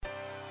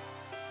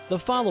The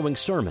following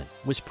sermon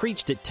was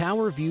preached at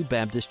Tower View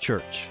Baptist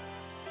Church.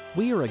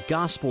 We are a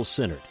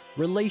gospel-centered,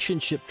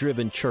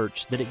 relationship-driven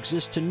church that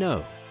exists to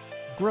know,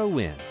 grow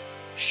in,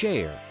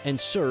 share, and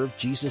serve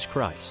Jesus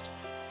Christ.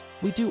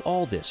 We do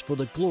all this for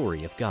the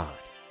glory of God.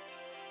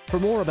 For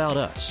more about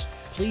us,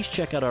 please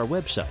check out our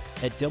website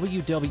at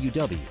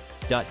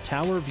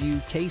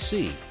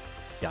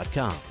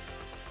www.towerviewkc.com.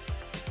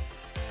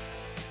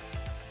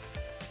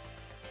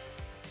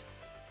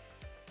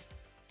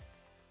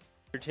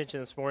 Your attention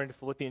this morning to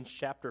Philippians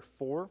chapter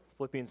 4,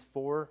 Philippians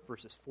 4,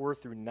 verses 4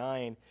 through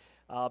 9.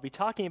 I'll be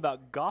talking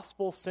about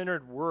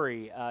gospel-centered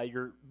worry.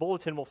 Your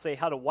bulletin will say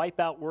how to wipe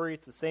out worry.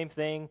 It's the same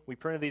thing. We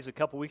printed these a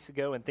couple weeks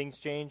ago and things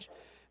change.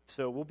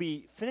 So we'll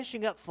be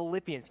finishing up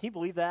Philippians. Can you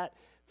believe that?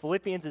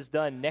 Philippians is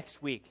done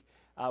next week.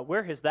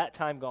 Where has that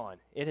time gone?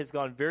 It has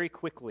gone very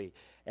quickly.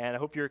 And I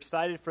hope you're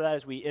excited for that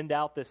as we end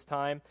out this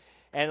time.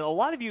 And a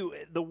lot of you,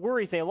 the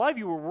worry thing, a lot of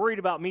you were worried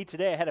about me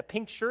today. I had a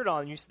pink shirt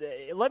on.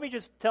 Let me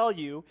just tell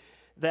you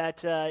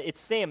that it's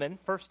salmon,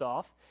 first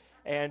off,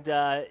 and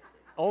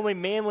only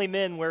manly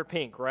men wear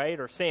pink, right,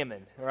 or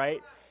salmon,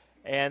 right?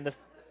 And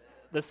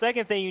the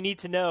second thing you need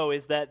to know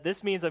is that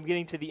this means I'm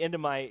getting to the end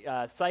of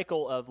my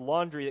cycle of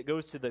laundry that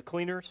goes to the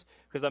cleaners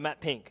because I'm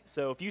at pink.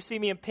 So if you see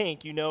me in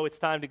pink, you know it's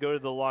time to go to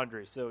the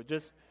laundry. So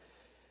just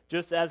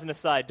as an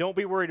aside, don't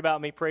be worried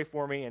about me. Pray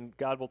for me, and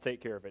God will take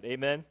care of it.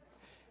 Amen?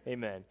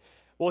 Amen.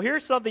 Well,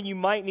 here's something you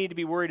might need to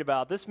be worried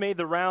about. This made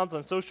the rounds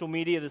on social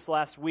media this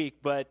last week,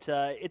 but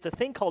it's a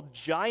thing called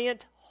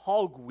giant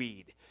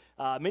hogweed.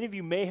 Many of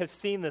you may have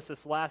seen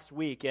this last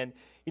week, and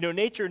you know,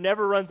 nature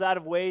never runs out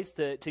of ways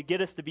to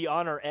get us to be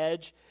on our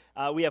edge.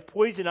 We have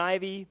poison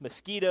ivy,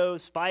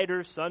 mosquitoes,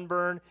 spiders,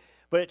 sunburn,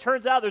 but it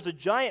turns out there's a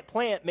giant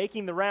plant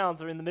making the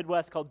rounds in the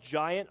Midwest called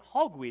giant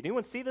hogweed.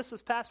 Anyone see this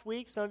past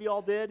week? Some of you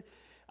all did.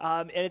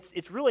 And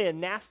it's really a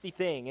nasty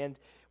thing, and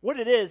what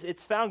it is,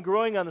 it's found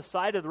growing on the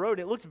side of the road.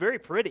 It looks very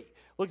pretty. It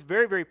looks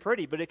very, very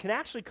pretty, but it can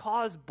actually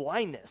cause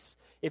blindness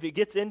if it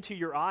gets into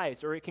your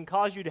eyes, or it can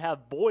cause you to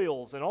have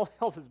boils and all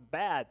this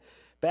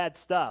bad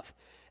stuff.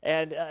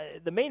 And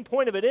the main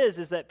point of it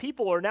is that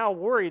people are now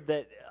worried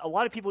that a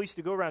lot of people used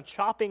to go around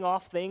chopping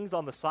off things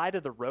on the side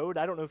of the road.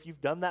 I don't know if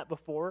you've done that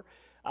before,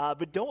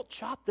 but don't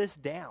chop this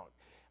down.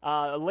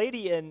 A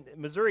lady in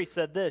Missouri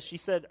said this. She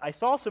said, "I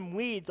saw some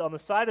weeds on the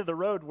side of the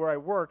road where I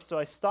worked, so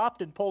I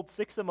stopped and pulled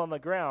 6 of them on the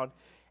ground.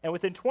 And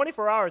within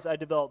 24 hours, I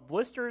developed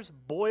blisters,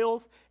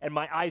 boils, and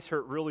my eyes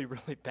hurt really,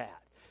 really bad."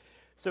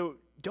 So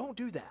don't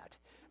do that.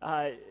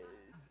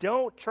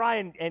 Don't try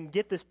and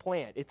get this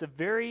plant. It's a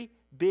very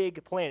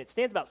big plant. It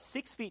stands about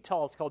 6 feet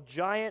tall. It's called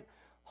giant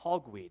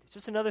hogweed. It's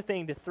just another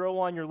thing to throw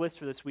on your list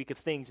for this week of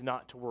things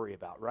not to worry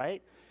about,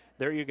 right?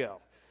 There you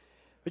go.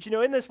 But you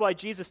know, isn't this why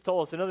Jesus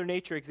told us, another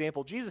nature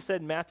example? Jesus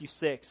said in Matthew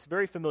 6,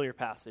 very familiar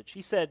passage.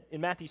 He said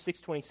in Matthew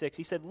 6:26,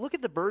 he said, "Look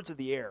at the birds of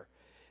the air.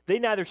 They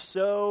neither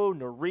sow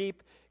nor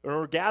reap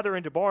or gather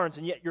into barns,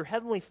 and yet your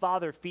heavenly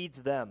Father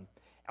feeds them.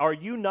 Are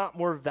you not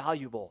more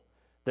valuable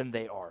than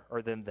they are,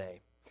 or than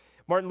they?"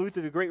 Martin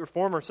Luther, the great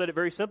reformer, said it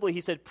very simply.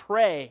 He said,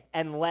 "Pray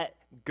and let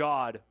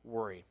God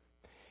worry."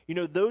 You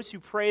know, those who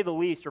pray the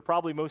least are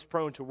probably most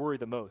prone to worry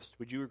the most.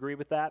 Would you agree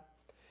with that?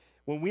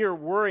 When we are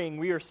worrying,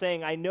 we are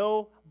saying, "I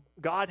know,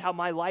 God, how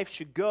my life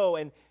should go,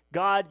 and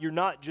God, you're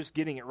not just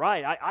getting it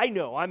right. I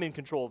know I'm in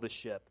control of this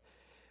ship."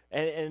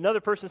 And another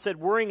person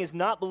said, worrying is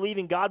not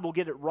believing God will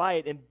get it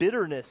right, and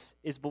bitterness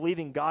is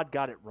believing God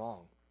got it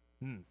wrong.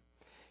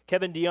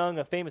 Kevin DeYoung,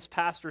 a famous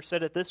pastor,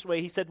 said it this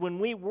way. He said, "When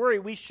we worry,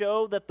 we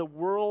show that the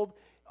world,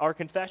 our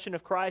confession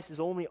of Christ,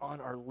 is only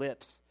on our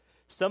lips.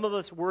 Some of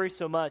us worry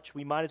so much,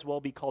 we might as well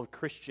be called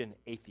Christian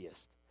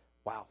atheists."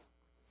 Wow.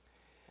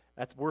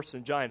 That's worse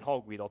than giant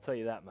hogweed, I'll tell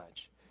you that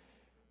much.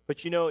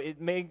 But you know,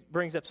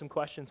 brings up some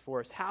questions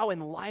for us. How,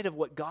 in light of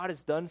what God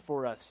has done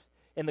for us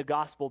in the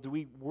gospel, do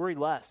we worry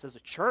less as a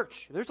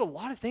church? There's a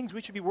lot of things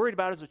we should be worried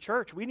about as a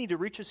church. We need to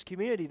reach this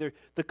community.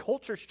 The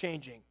culture's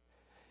changing.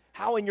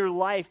 How in your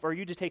life are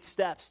you to take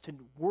steps to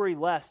worry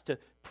less, to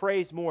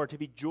praise more, to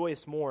be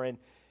joyous more? And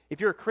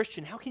if you're a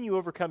Christian, how can you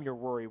overcome your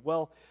worry?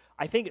 Well,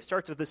 I think it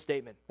starts with this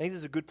statement. I think this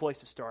is a good place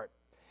to start.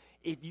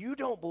 If you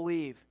don't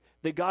believe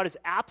that God is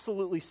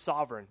absolutely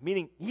sovereign,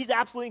 meaning He's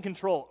absolutely in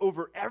control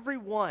over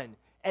everyone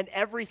and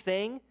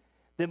everything,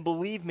 then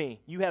believe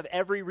me, you have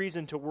every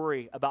reason to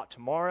worry about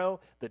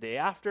tomorrow, the day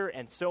after,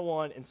 and so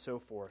on and so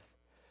forth.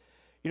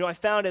 You know, I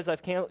found as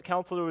I've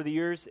counseled over the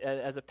years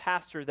as a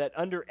pastor that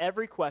under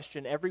every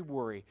question, every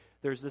worry,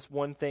 there's this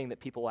one thing that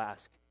people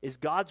ask. Is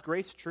God's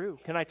grace true?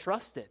 Can I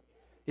trust it?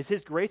 Is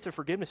His grace of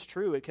forgiveness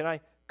true? And can I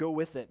go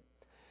with it?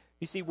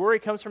 You see, worry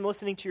comes from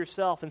listening to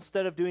yourself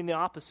instead of doing the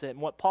opposite. And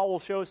what Paul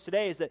will show us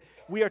today is that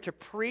we are to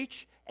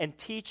preach and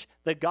teach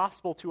the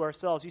gospel to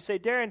ourselves. You say,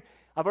 "Darren,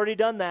 I've already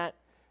done that."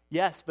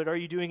 Yes, but are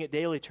you doing it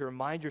daily to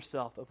remind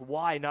yourself of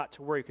why not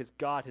to worry? Because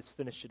God has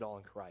finished it all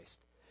in Christ.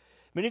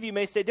 Many of you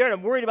may say, "Darren,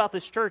 I'm worried about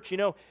this church. You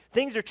know,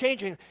 things are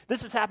changing.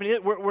 This is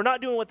happening. We're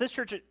not doing what this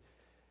church is."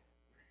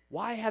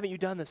 Why haven't you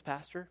done this,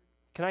 Pastor?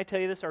 Can I tell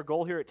you this? Our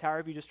goal here at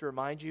Tower View, just to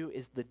remind you,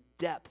 is the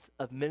depth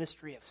of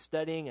ministry, of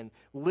studying and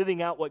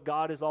living out what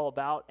God is all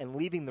about and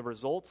leaving the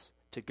results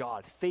to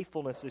God.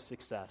 Faithfulness is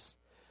success.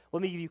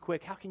 Let me give you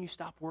quick. How can you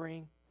stop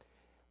worrying?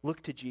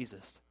 Look to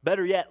Jesus.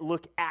 Better yet,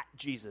 look at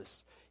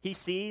Jesus. He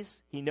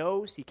sees, he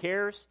knows, he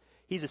cares.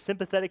 He's a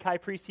sympathetic high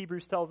priest,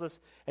 Hebrews tells us,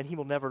 and he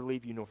will never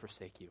leave you nor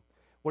forsake you.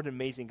 What an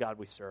amazing God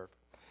we serve.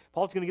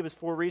 Paul's going to give us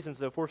 4 reasons,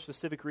 though, 4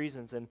 specific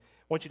reasons, and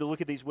I want you to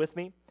look at these with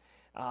me.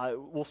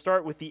 We'll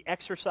start with the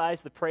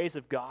exercise, the praise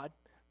of God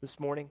this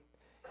morning.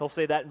 He'll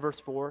say that in verse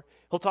 4.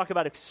 He'll talk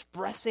about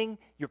expressing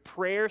your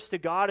prayers to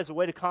God as a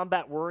way to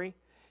combat worry.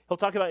 He'll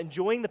talk about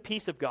enjoying the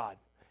peace of God.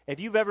 If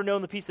you've ever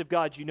known the peace of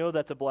God, you know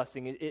that's a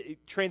blessing.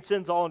 It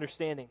transcends all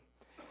understanding.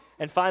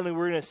 And finally,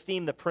 we're going to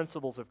esteem the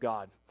principles of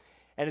God.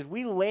 And as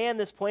we land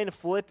this plane of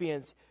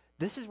Philippians,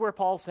 this is where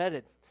Paul's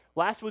headed.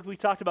 Last week we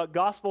talked about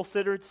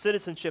gospel-centered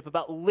citizenship,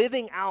 about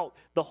living out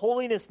the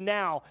holiness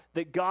now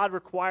that God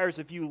requires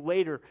of you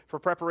later for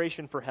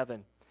preparation for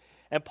heaven.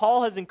 And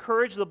Paul has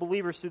encouraged the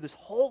believers through this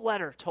whole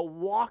letter to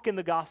walk in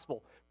the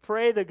gospel,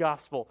 pray the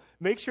gospel,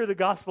 make sure the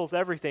gospel is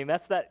everything.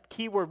 That's that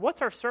key word.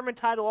 What's our sermon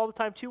title all the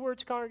time? 2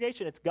 words,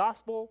 congregation. It's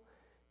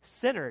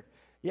gospel-centered.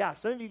 Yeah,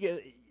 some of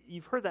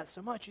you've heard that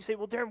so much. You say,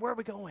 well, Darren, where are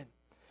we going?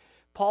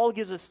 Paul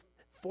gives us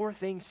 4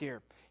 things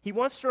here. He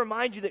wants to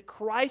remind you that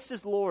Christ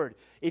is Lord.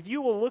 If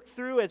you will look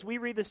through as we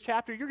read this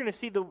chapter, you're going to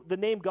see the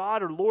name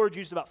God or Lord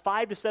used about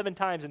 5 to 7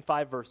 times in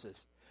 5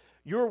 verses.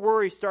 Your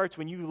worry starts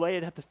when you lay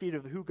it at the feet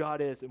of who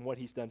God is and what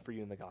he's done for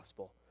you in the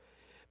gospel.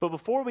 But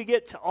before we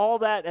get to all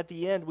that at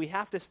the end, we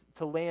have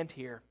to land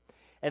here.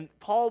 And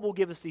Paul will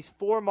give us these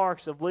 4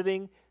 marks of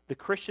living the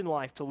Christian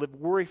life, to live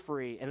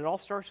worry-free. And it all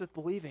starts with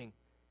believing.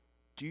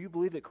 Do you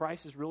believe that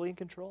Christ is really in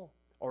control?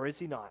 Or is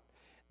he not?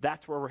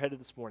 That's where we're headed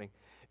this morning.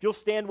 If you'll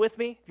stand with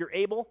me, if you're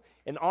able,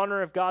 in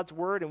honor of God's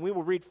word, and we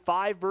will read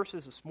 5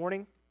 verses this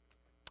morning.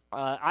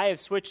 I have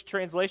switched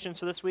translations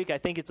for this week. I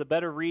think it's a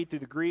better read through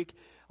the Greek.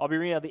 I'll be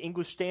reading out the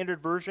English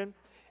Standard Version,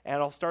 and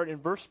I'll start in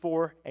verse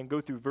 4 and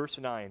go through verse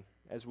 9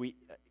 as we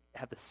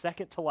have the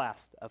second to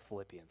last of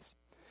Philippians.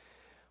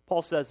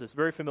 Paul says this,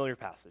 very familiar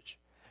passage.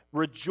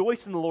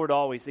 Rejoice in the Lord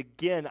always.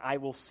 Again, I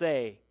will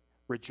say,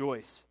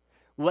 rejoice.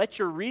 Let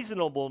your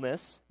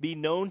reasonableness be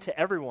known to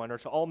everyone or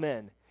to all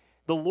men.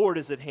 The Lord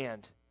is at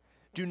hand.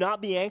 Do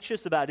not be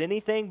anxious about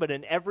anything, but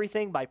in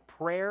everything by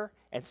prayer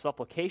and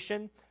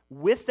supplication,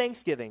 with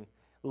thanksgiving,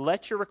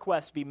 let your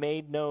requests be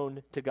made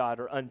known to God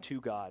or unto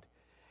God.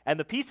 And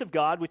the peace of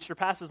God, which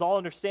surpasses all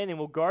understanding,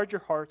 will guard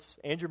your hearts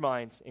and your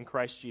minds in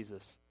Christ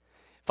Jesus.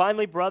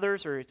 Finally,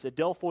 brothers, or it's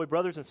Adelphoi,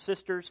 brothers and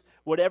sisters,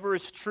 whatever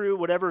is true,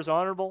 whatever is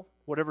honorable,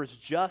 whatever is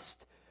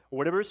just, or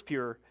whatever is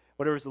pure,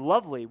 whatever is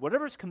lovely,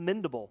 whatever is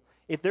commendable,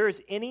 if there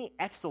is any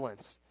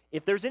excellence,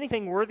 if there's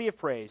anything worthy of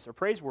praise or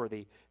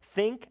praiseworthy,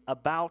 think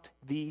about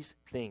these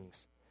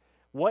things.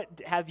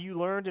 What have you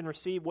learned and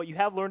received? What you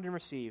have learned and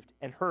received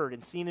and heard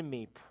and seen in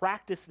me,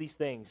 practice these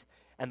things,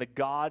 and the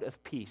God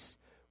of peace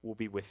will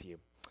be with you.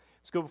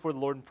 Let's go before the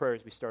Lord in prayer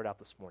as we start out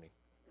this morning.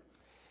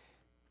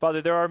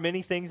 Father, there are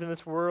many things in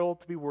this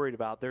world to be worried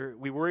about.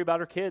 We worry about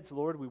our kids,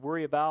 Lord. We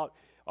worry about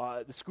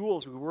the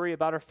schools. We worry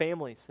about our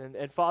families.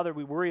 And Father,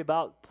 we worry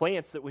about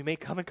plants that we may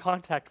come in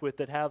contact with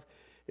that have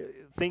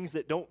things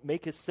that don't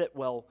make us sit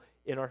well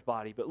in our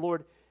body. But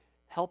Lord,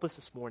 help us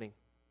this morning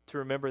to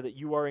remember that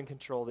you are in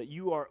control, that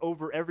you are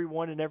over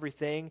everyone and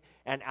everything,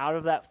 and out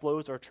of that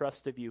flows our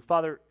trust of you.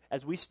 Father,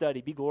 as we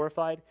study, be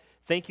glorified.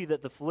 Thank you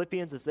that the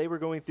Philippians, as they were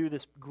going through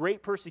this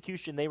great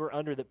persecution they were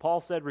under, that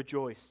Paul said,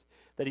 rejoice,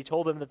 that he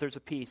told them that there's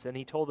a peace, and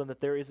he told them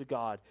that there is a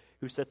God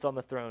who sits on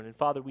the throne. And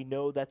Father, we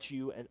know that's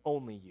you and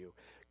only you.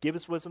 Give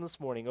us wisdom this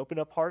morning. Open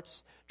up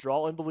hearts.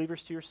 Draw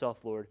unbelievers to yourself,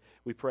 Lord.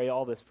 We pray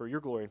all this for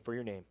your glory and for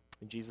your name.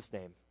 In Jesus'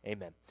 name,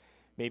 amen.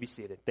 You may be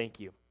seated. Thank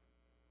you.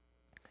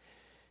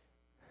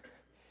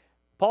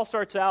 Paul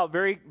starts out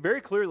very,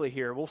 very clearly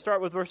here. We'll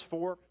start with verse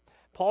 4.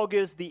 Paul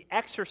gives the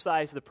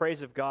exercise of the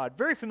praise of God.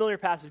 Very familiar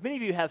passage. Many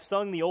of you have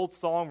sung the old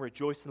song,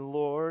 Rejoice in the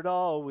Lord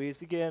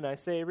always. Again, I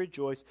say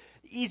rejoice.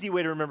 Easy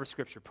way to remember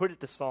Scripture. Put it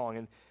to song.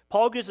 And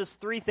Paul gives us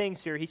 3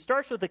 things here. He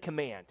starts with a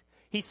command.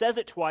 He says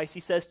it twice. He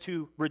says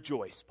to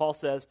rejoice. Paul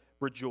says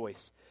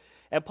rejoice.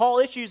 And Paul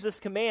issues this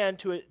command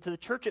to the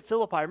church at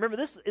Philippi. Remember,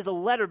 this is a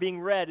letter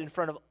being read in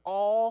front of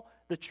all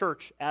the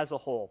church as a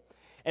whole.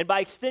 And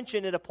by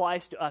extension, it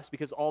applies to us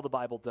because all the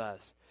Bible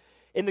does.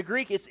 In the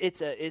Greek,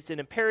 it's an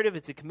imperative,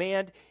 it's a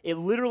command. It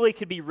literally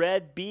could be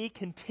read, be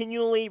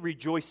continually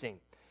rejoicing.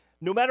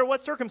 No matter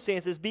what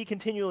circumstances, be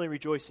continually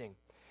rejoicing.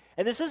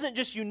 And this isn't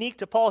just unique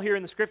to Paul here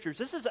in the Scriptures.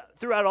 This is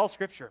throughout all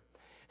Scripture.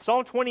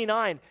 Psalm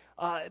 29,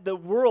 the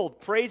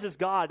world praises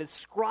God.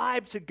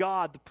 Ascribe to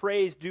God the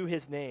praise due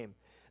his name.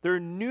 There are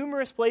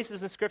numerous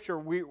places in Scripture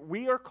where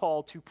we are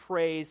called to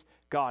praise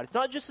God. It's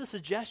not just a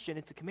suggestion,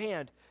 it's a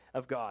command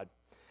of God.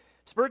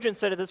 Spurgeon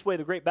said it this way,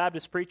 the great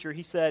Baptist preacher.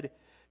 He said,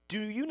 do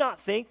you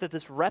not think that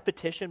this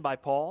repetition by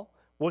Paul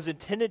was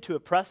intended to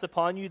impress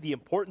upon you the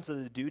importance of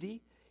the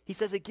duty? He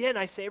says, again,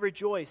 I say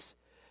rejoice.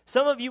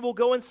 Some of you will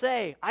go and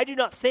say, I do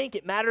not think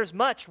it matters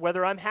much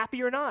whether I'm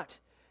happy or not.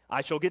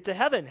 I shall get to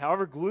heaven,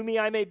 however gloomy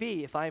I may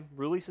be, if I'm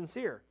really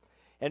sincere.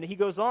 And he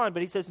goes on,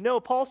 but he says, no,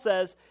 Paul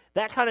says,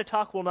 that kind of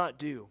talk will not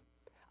do.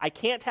 I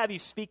can't have you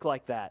speak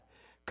like that.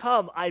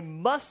 Come, I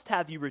must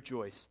have you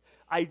rejoice.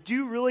 I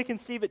do really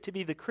conceive it to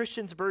be the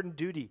Christian's burden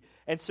duty.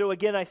 And so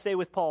again, I say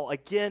with Paul,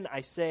 again,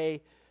 I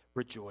say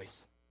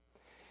rejoice.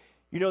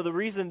 You know, the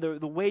reason,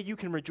 the way you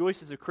can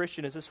rejoice as a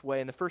Christian is this way.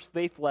 And the first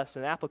faith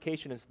lesson,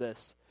 application is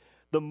this.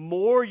 The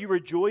more you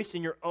rejoice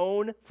in your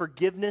own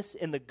forgiveness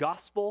in the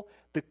gospel,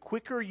 the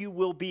quicker you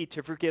will be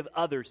to forgive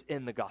others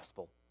in the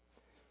gospel.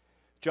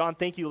 John,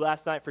 thank you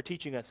last night for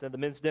teaching us at the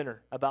men's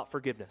dinner about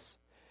forgiveness.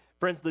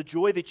 Friends, the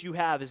joy that you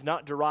have is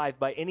not derived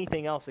by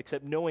anything else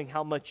except knowing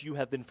how much you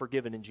have been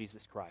forgiven in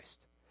Jesus Christ.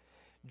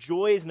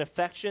 Joy is an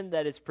affection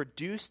that is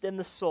produced in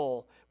the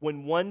soul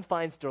when one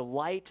finds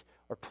delight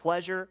or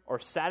pleasure or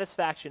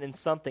satisfaction in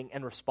something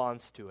and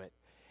responds to it.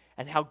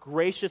 And how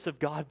gracious of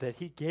God that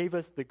he gave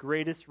us the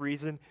greatest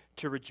reason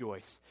to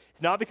rejoice.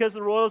 It's not because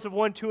the Royals have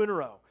won 2 in a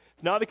row.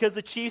 It's not because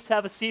the Chiefs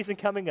have a season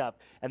coming up,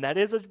 and that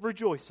is a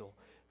rejoicel.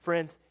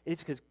 Friends,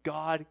 it's because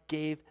God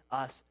gave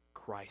us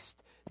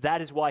Christ.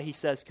 That is why he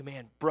says,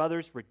 command,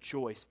 brothers,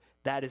 rejoice.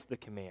 That is the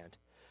command.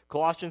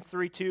 Colossians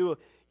 3:2,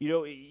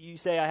 you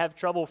say, I have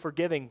trouble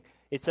forgiving.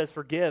 It says,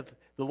 forgive.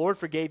 The Lord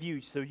forgave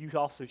you, so you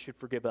also should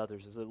forgive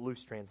others, is a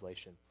loose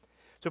translation.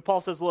 So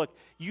Paul says, look,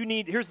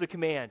 here's the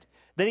command.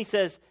 Then he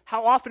says,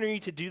 how often are you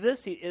to do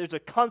this? There's a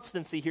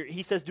constancy here.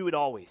 He says, do it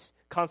always.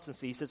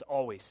 Constancy, he says,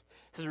 always.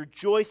 He says,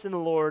 rejoice in the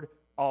Lord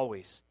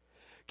always.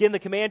 Again, the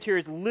command here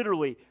is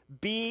literally,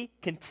 be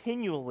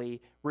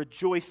continually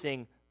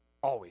rejoicing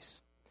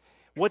always.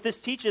 What this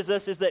teaches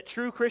us is that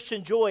true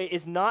Christian joy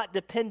is not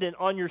dependent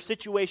on your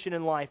situation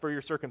in life or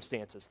your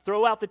circumstances.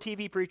 Throw out the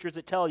TV preachers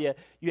that tell you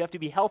have to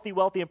be healthy,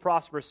 wealthy, and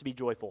prosperous to be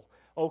joyful.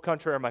 Au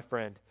contraire, my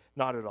friend,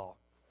 not at all.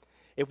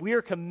 If we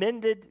are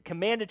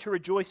commanded to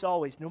rejoice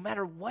always, no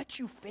matter what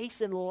you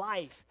face in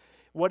life,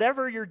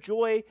 whatever your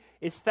joy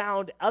is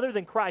found other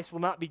than Christ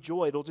will not be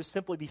joy. It'll just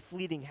simply be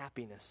fleeting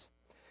happiness.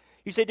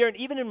 You say, Darren,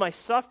 even in my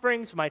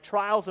sufferings, my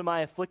trials, and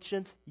my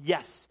afflictions,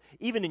 yes,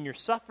 even in your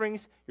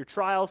sufferings, your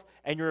trials,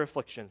 and your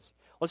afflictions.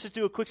 Let's just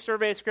do a quick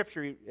survey of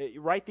Scripture.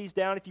 You write these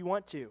down if you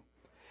want to.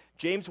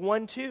 James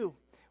 1:2,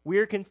 we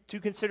are to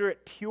consider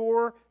it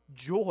pure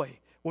joy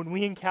when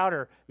we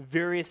encounter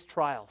various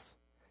trials.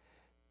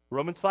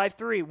 Romans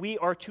 5:3, we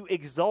are to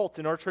exult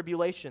in our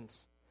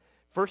tribulations.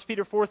 1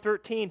 Peter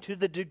 4:13, to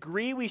the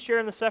degree we share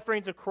in the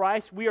sufferings of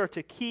Christ, we are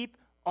to keep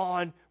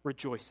on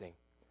rejoicing.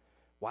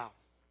 Wow.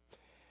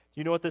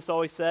 You know what this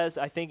always says?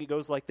 I think it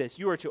goes like this.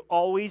 You are to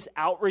always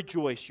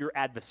out-rejoice your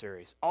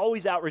adversaries.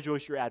 Always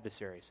out-rejoice your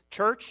adversaries.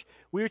 Church,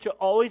 we are to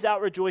always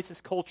out-rejoice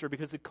this culture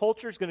because the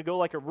culture is going to go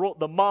like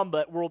the Mamba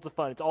at Worlds of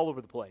Fun. It's all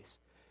over the place.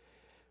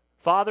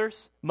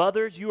 Fathers,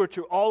 mothers, you are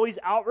to always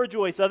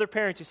out-rejoice other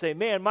parents who say,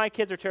 man, my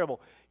kids are terrible.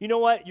 You know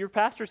what? Your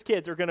pastor's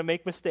kids are going to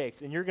make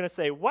mistakes, and you're going to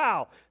say,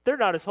 wow, they're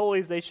not as holy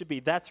as they should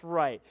be. That's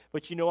right.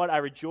 But you know what? I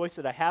rejoice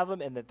that I have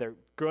them and that they're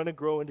going to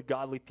grow into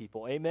godly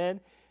people. Amen?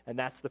 And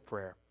that's the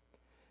prayer.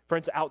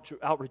 Friends,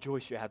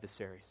 out-rejoice your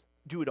adversaries.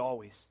 Do it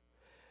always.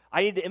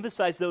 I need to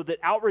emphasize, though, that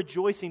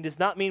out-rejoicing does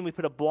not mean we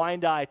put a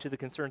blind eye to the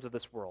concerns of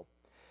this world.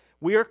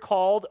 We are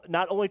called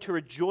not only to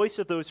rejoice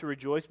with those who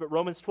rejoice, but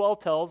Romans 12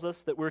 tells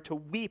us that we're to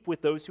weep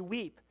with those who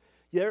weep.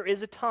 There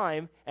is a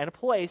time and a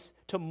place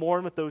to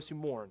mourn with those who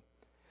mourn.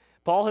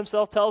 Paul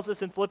himself tells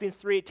us in Philippians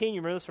 3:18,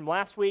 you remember this from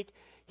last week,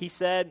 he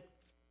said,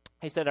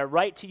 I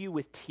write to you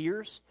with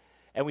tears.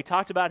 And we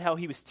talked about how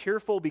he was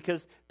tearful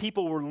because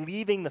people were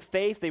leaving the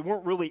faith. They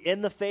weren't really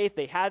in the faith.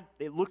 They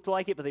looked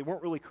like it, but they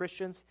weren't really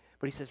Christians.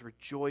 But he says,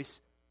 rejoice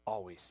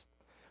always.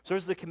 So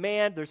there's the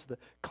command, there's the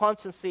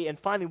constancy, and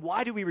finally,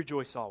 why do we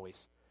rejoice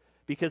always?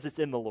 Because it's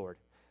in the Lord.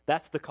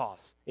 That's the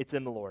cause. It's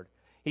in the Lord.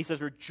 He says,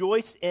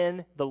 rejoice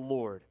in the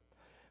Lord.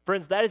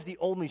 Friends, that is the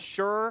only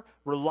sure,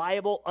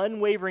 reliable,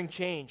 unwavering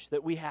change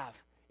that we have,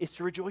 is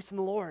to rejoice in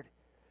the Lord.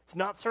 It's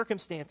not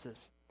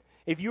circumstances.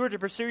 If you were to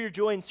pursue your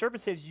joy in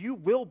circumstances, you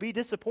will be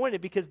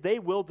disappointed because they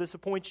will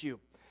disappoint you.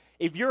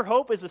 If your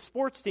hope is a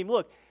sports team,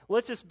 look,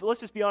 let's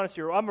just be honest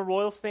here. I'm a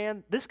Royals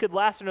fan. This could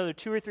last another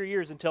 2 or 3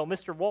 years until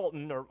Mr.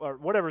 Walton or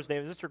whatever his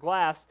name is, Mr.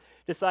 Glass,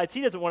 decides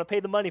he doesn't want to pay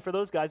the money for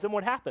those guys. Then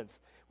what happens?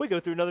 We go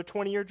through another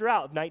 20-year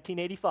drought of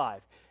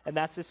 1985, and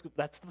that's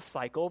the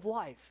cycle of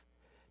life.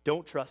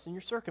 Don't trust in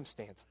your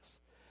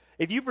circumstances.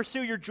 If you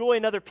pursue your joy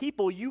in other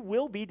people, you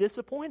will be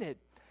disappointed.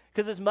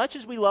 Because as much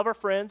as we love our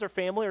friends, our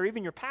family, or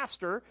even your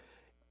pastor,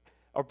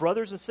 our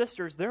brothers and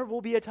sisters, there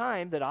will be a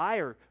time that I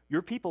or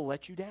your people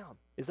let you down.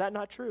 Is that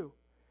not true?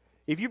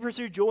 If you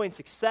pursue joy in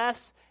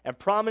success and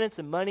prominence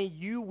and money,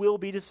 you will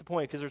be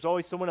disappointed because there's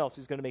always someone else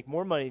who's going to make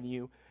more money than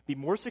you, be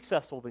more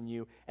successful than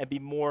you, and be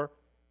more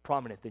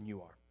prominent than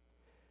you are.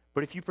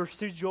 But if you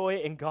pursue joy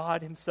in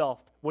God himself,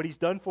 what he's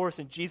done for us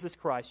in Jesus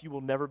Christ, you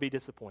will never be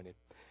disappointed.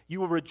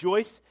 You will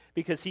rejoice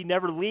because he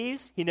never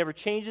leaves, he never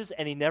changes,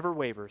 and he never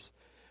wavers.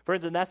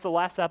 Friends, and that's the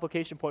last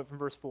application point from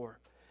verse 4.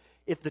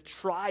 If the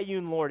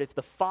triune Lord, if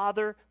the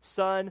Father,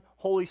 Son,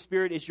 Holy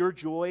Spirit is your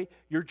joy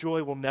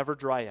will never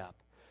dry up.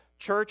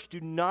 Church, do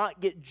not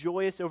get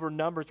joyous over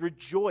numbers.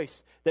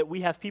 Rejoice that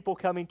we have people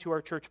coming to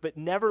our church, but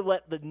never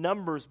let the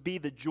numbers be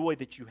the joy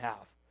that you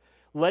have.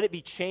 Let it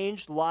be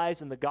changed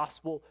lives in the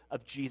gospel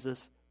of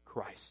Jesus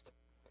Christ.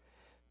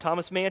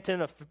 Thomas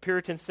Manton, a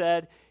Puritan,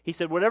 said,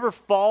 whatever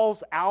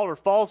falls out or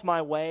falls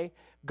my way,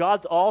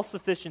 God's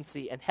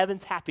all-sufficiency and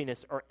heaven's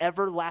happiness are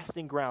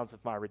everlasting grounds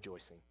of my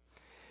rejoicing.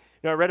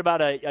 I read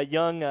about a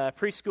young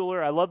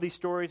preschooler. I love these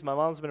stories. My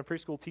mom's been a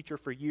preschool teacher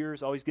for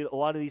years. I always get a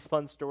lot of these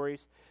fun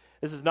stories.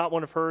 This is not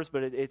one of hers,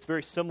 but it's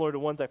very similar to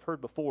ones I've heard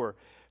before.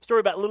 A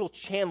story about little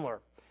Chandler,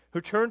 who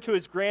turned to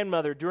his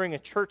grandmother during a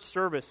church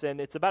service,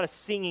 and it's about a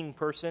singing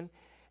person.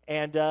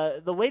 And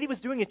the lady was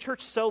doing a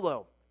church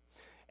solo.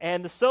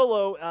 And the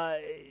solo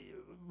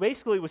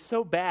basically was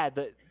so bad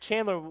that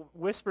Chandler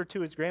whispered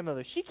to his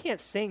grandmother, "She can't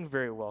sing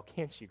very well,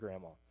 can she,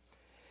 Grandma?"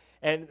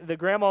 And the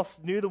grandma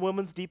knew the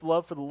woman's deep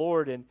love for the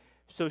Lord, and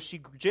so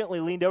she gently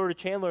leaned over to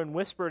Chandler and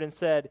whispered and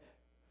said,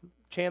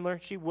 "Chandler,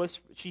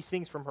 she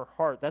sings from her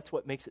heart. That's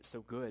what makes it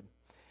so good."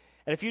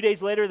 And a few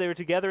days later, they were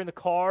together in the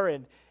car,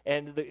 and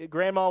the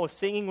grandma was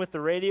singing with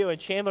the radio,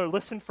 and Chandler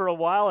listened for a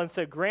while and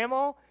said,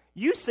 "Grandma,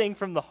 you sing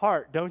from the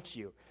heart, don't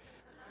you?"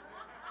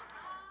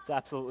 That's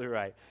absolutely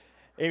right.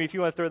 Amy, if you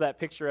want to throw that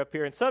picture up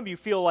here. And some of you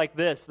feel like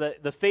this,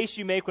 that the face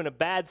you make when a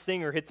bad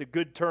singer hits a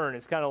good turn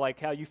is kind of like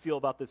how you feel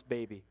about this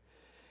baby.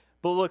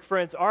 But look,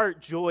 friends, our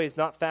joy is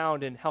not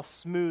found in how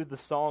smooth the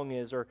song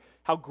is or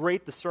how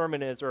great the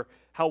sermon is or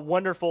how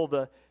wonderful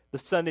the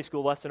Sunday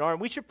school lesson are.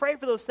 And we should pray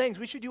for those things.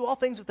 We should do all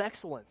things with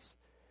excellence.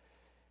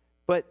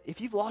 But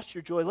if you've lost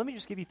your joy, let me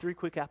just give you 3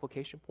 quick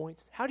application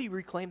points. How do you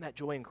reclaim that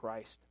joy in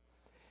Christ?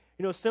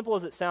 As simple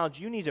as it sounds,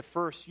 you need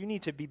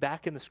to be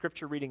back in the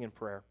Scripture reading and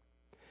prayer.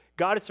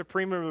 God is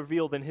supremely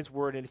revealed in His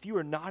Word, and if you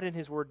are not in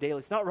His Word daily,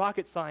 it's not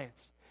rocket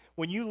science.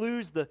 When you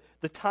lose the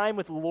time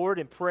with the Lord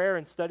in prayer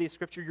and study of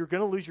Scripture, you're going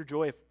to lose your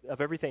joy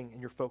of everything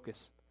and your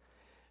focus.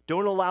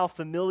 Don't allow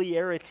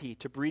familiarity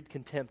to breed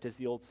contempt, as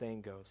the old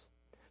saying goes.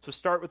 So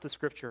start with the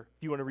Scripture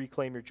if you want to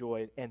reclaim your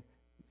joy and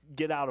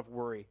get out of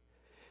worry.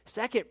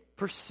 Second,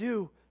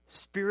 pursue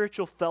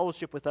spiritual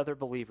fellowship with other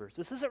believers.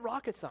 This isn't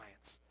rocket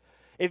science.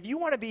 If you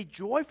want to be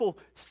joyful,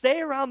 stay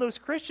around those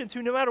Christians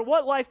who, no matter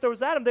what life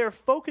throws at them, they are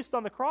focused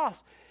on the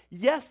cross.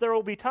 Yes, there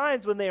will be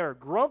times when they are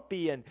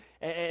grumpy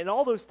and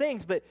all those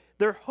things, but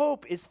their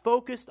hope is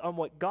focused on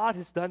what God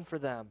has done for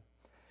them.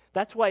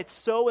 That's why it's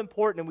so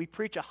important, and we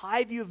preach a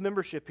high view of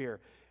membership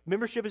here.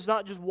 Membership is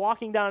not just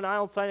walking down an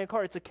aisle and signing a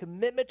card. It's a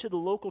commitment to the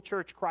local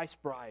church, Christ's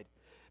bride.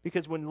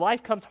 Because when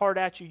life comes hard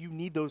at you, you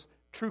need those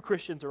true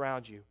Christians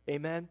around you.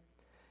 Amen?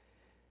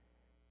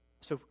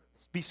 So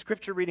be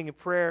Scripture reading and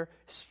prayer,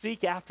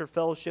 speak after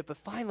fellowship, but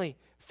finally,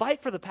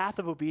 fight for the path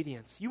of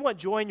obedience. You want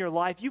joy in your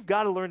life, you've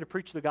got to learn to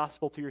preach the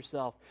gospel to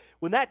yourself.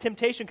 When that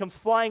temptation comes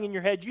flying in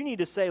your head, you need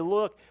to say,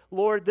 "Look,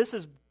 Lord,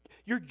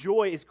 your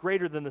joy is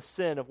greater than the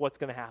sin of what's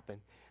going to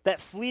happen." That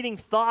fleeting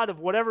thought of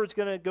whatever it's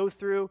going to go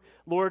through,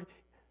 Lord,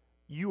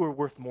 you are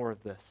worth more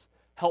of this.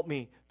 Help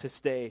me to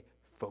stay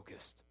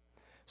focused.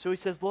 So he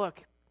says,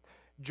 look,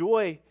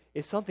 joy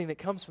is something that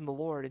comes from the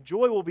Lord. And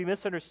joy will be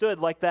misunderstood,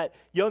 like that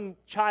young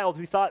child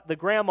who thought the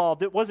grandma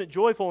wasn't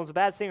joyful and was a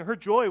bad singer. Her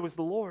joy was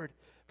the Lord.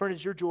 Friend,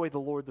 is your joy the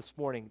Lord this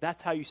morning?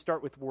 That's how you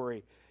start with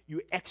worry.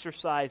 You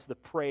exercise the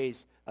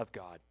praise of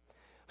God.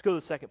 Let's go to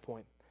the second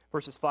point,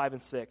 verses 5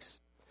 and 6.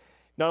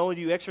 Not only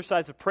do you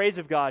exercise the praise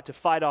of God to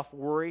fight off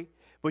worry,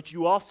 but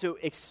you also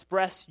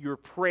express your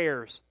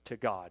prayers to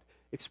God.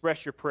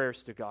 Express your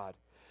prayers to God.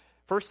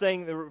 First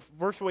thing, the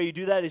first way you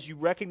do that is you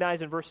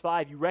recognize in verse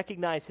 5, you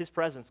recognize His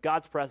presence,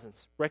 God's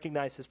presence.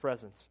 Recognize His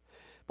presence.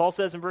 Paul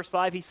says in verse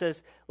 5, he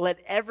says, let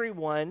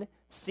everyone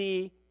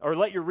see, or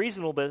let your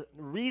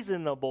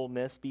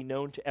reasonableness be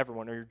known to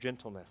everyone, or your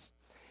gentleness.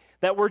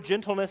 That word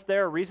gentleness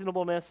there,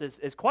 reasonableness,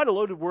 is quite a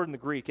loaded word in the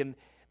Greek. And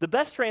the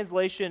best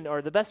translation,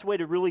 or the best way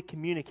to really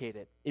communicate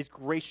it, is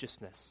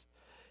graciousness.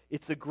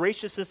 It's the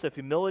graciousness of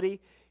humility.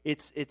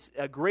 It's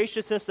a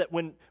graciousness that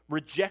when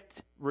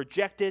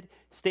rejected,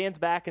 stands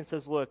back and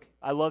says, look,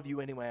 I love you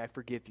anyway, I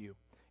forgive you.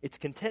 It's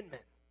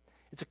contentment.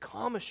 It's a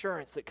calm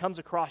assurance that comes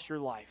across your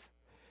life.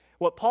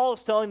 What Paul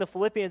is telling the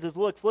Philippians is,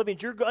 look,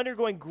 Philippians, you're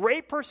undergoing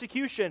great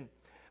persecution,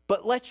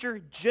 but let your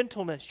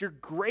gentleness, your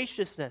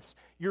graciousness,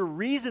 your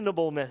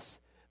reasonableness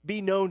be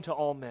known to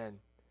all men.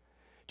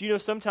 Do you know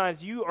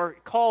sometimes you are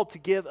called to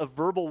give a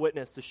verbal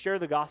witness, to share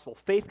the gospel.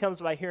 Faith comes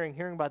by hearing,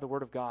 hearing by the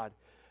word of God.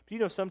 But you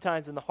know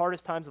sometimes in the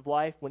hardest times of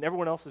life, when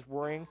everyone else is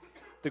worrying,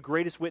 the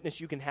greatest witness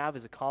you can have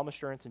is a calm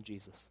assurance in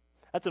Jesus.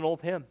 That's an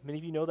old hymn. Many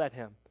of you know that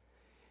hymn.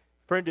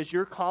 Friend, does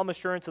your calm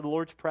assurance of the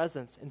Lord's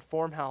presence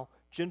inform how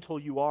gentle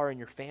you are in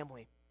your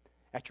family,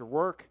 at your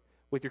work,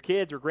 with your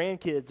kids or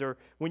grandkids, or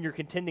when you're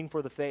contending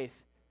for the faith?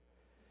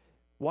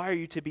 Why are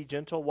you to be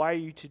gentle? Why are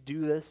you to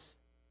do this,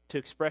 to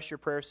express your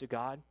prayers to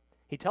God?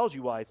 He tells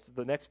you why. It's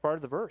the next part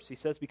of the verse. He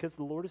says, because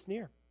the Lord is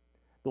near.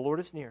 The Lord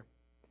is near.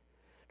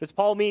 Does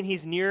Paul mean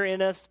He's near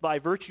in us by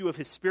virtue of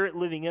His Spirit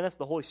living in us,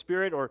 the Holy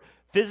Spirit, or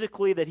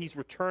physically that He's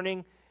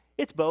returning?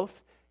 It's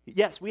both.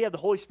 Yes, we have the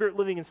Holy Spirit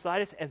living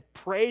inside us, and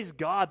praise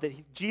God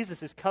that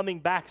Jesus is coming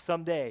back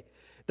someday.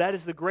 That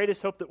is the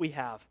greatest hope that we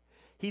have.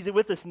 He's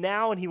with us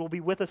now, and he will be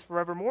with us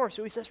forevermore.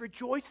 So he says,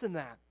 rejoice in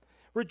that.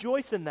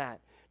 Rejoice in that.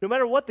 No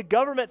matter what the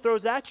government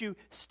throws at you,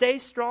 stay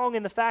strong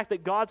in the fact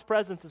that God's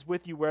presence is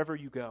with you wherever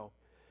you go.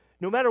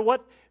 No matter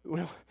what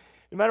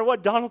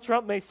Donald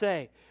Trump may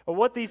say, or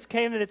what these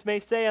candidates may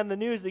say on the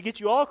news, they get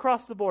you all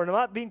across the board. I'm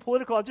not being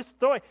political, I'm just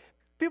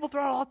people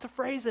throw out lots of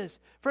phrases.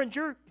 Friends,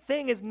 your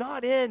thing is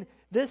not in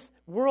this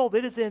world,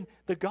 it is in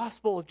the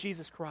gospel of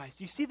Jesus Christ.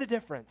 You see the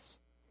difference?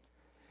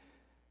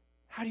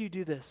 How do you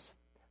do this?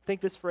 I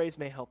think this phrase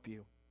may help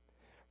you.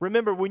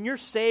 Remember, when you're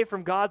saved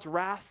from God's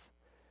wrath,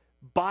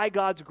 by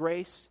God's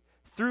grace,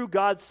 through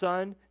God's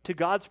Son, to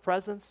God's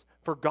presence,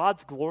 for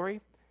God's glory,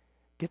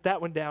 get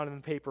that one down in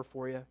the paper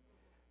for you.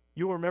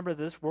 You'll remember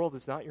that this world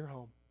is not your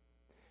home.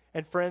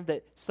 And friend,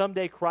 that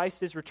someday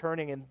Christ is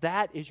returning, and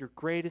that is your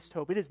greatest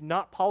hope. It is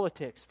not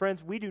politics.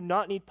 Friends, we do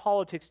not need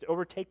politics to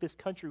overtake this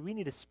country. We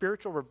need a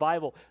spiritual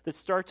revival that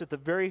starts at the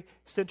very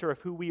center of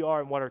who we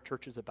are and what our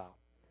church is about.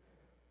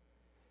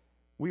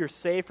 We are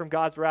saved from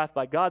God's wrath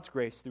by God's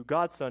grace, through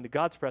God's Son, to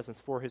God's presence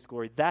for his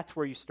glory. That's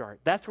where you start.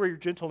 That's where your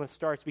gentleness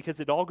starts,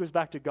 because it all goes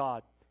back to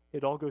God.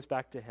 It all goes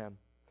back to him.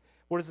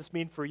 What does this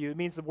mean for you? It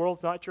means the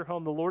world's not your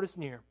home. The Lord is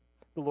near.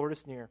 The Lord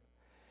is near.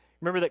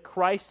 Remember that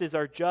Christ is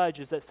our judge,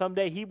 is that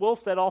someday he will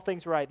set all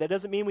things right. That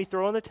doesn't mean we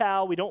throw in the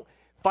towel. We don't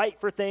fight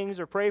for things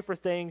or pray for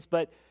things,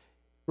 but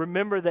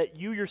remember that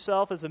you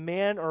yourself as a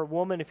man or a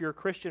woman, if you're a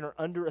Christian, are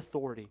under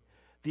authority.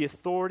 The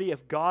authority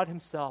of God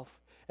himself,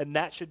 and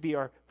that should be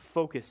our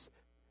focus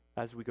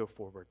as we go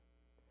forward.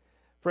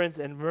 Friends,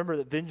 and remember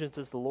that vengeance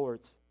is the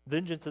Lord's.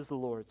 Vengeance is the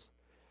Lord's.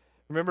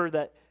 Remember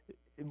that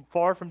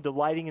far from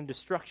delighting in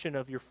destruction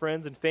of your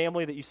friends and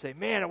family that you say,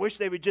 man, I wish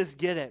they would just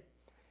get it.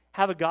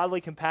 Have a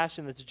godly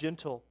compassion that's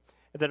gentle,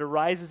 that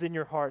arises in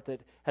your heart,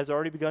 that has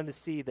already begun to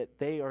see that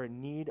they are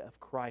in need of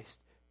Christ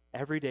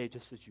every day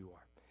just as you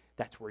are.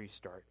 That's where you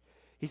start.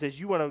 He says,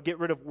 you want to get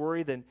rid of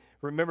worry, then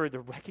remember to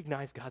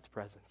recognize God's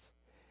presence.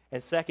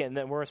 And second, and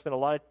then we're going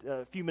to spend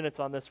a few minutes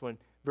on this one,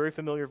 very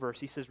familiar verse.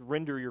 He says,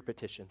 render your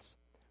petitions.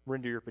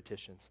 Render your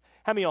petitions.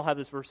 How many of y'all have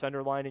this verse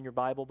underlined in your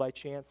Bible by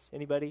chance?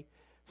 Anybody?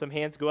 Some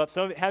hands go up.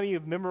 How many of you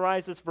have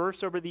memorized this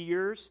verse over the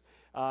years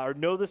or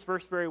know this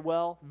verse very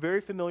well?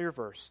 Very familiar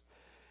verse.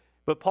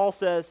 But Paul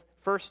says,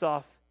 first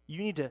off,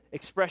 you need to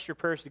express your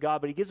prayers to God,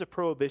 but he gives a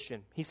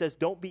prohibition. He says,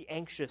 don't be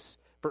anxious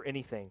for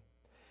anything.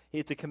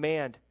 It's a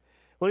command.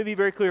 Let me be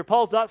very clear.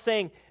 Paul's not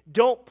saying,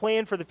 don't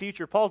plan for the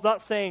future. Paul's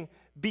not saying,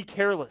 be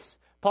careless.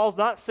 Paul's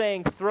not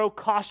saying, throw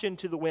caution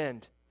to the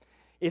wind.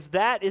 If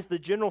that is the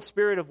general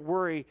spirit of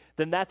worry,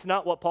 then that's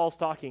not what Paul's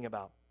talking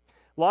about.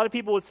 A lot of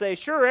people would say,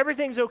 sure,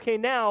 everything's okay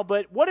now,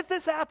 but what if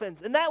this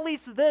happens? And that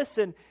leads to this,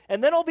 and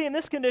then I'll be in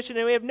this condition,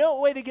 and we have no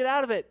way to get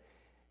out of it.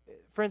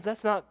 Friends,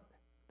 that's not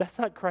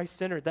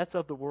Christ-centered. That's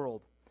of the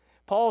world.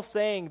 Paul's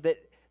saying that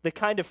the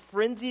kind of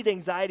frenzied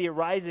anxiety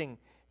arising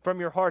from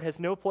your heart has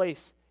no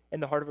place in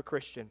the heart of a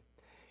Christian.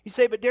 You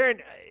say, but Darren,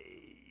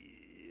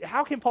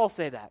 how can Paul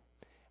say that?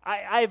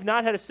 I have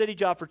not had a steady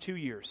job for 2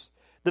 years.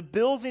 The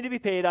bills need to be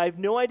paid. I have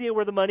no idea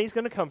where the money's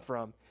going to come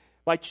from.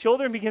 My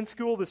children begin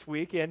school this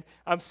week, and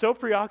I'm so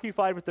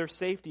preoccupied with their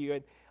safety.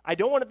 And I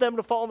don't want them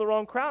to fall in the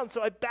wrong crowd, and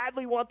so I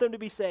badly want them to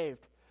be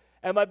saved.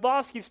 And my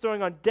boss keeps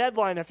throwing on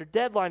deadline after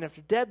deadline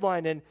after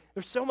deadline, and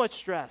there's so much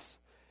stress.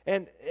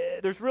 And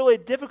there's really a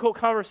difficult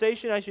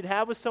conversation I should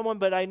have with someone,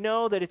 but I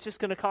know that it's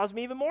just going to cause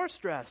me even more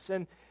stress.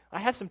 And I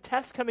have some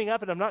tests coming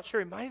up, and I'm not sure.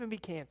 It might even be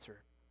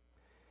cancer.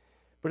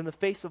 But in the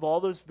face of all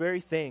those very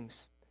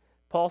things,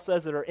 Paul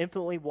says that our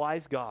infinitely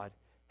wise God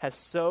has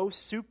so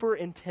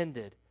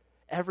superintended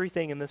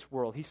everything in this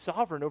world. He's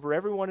sovereign over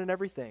everyone and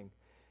everything.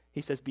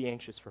 He says, be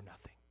anxious for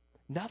nothing.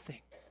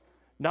 Nothing.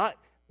 Not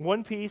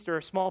one piece or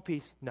a small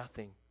piece,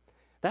 nothing.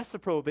 That's the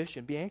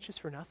prohibition. Be anxious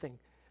for nothing.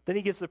 Then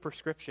he gives the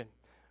prescription.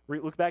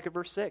 Look back at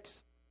verse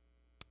 6.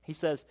 He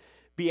says,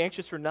 be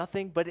anxious for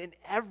nothing, but in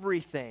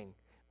everything,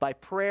 by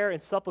prayer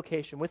and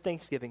supplication with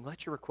thanksgiving,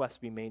 let your requests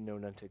be made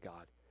known unto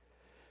God.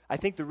 I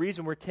think the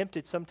reason we're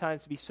tempted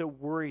sometimes to be so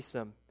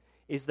worrisome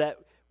is that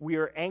we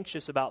are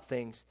anxious about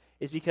things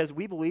is because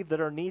we believe that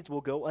our needs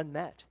will go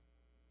unmet.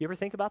 You ever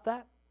think about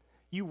that?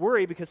 You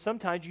worry because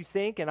sometimes you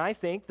think, and I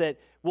think, that,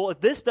 well, if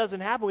this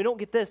doesn't happen, we don't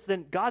get this,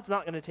 then God's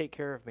not going to take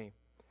care of me.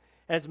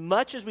 And as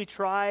much as we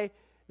try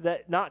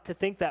that not to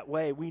think that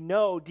way, we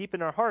know deep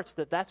in our hearts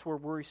that that's where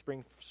worry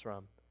springs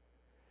from.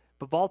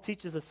 But Paul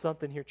teaches us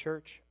something here,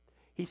 church.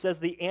 He says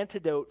the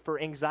antidote for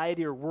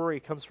anxiety or worry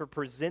comes from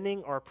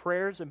presenting our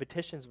prayers and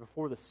petitions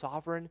before the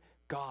sovereign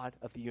God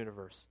of the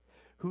universe,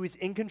 who is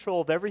in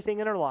control of everything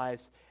in our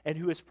lives and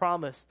who has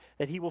promised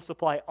that he will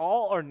supply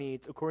all our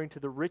needs according to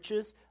the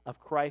riches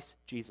of Christ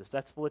Jesus.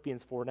 That's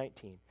Philippians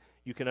 4:19.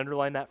 You can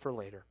underline that for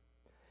later.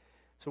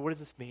 So what does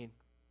this mean?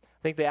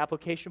 I think the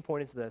application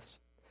point is this.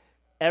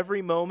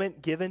 Every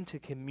moment given to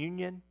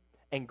communion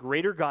and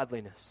greater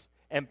godliness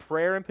and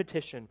prayer and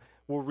petition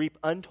will reap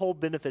untold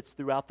benefits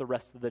throughout the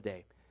rest of the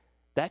day.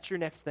 That's your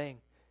next thing.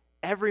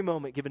 Every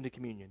moment given to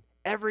communion,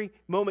 every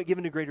moment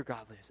given to greater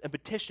godliness and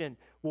petition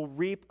will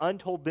reap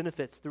untold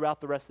benefits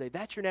throughout the rest of the day.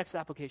 That's your next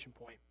application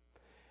point.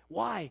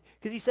 Why?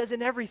 Because he says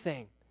in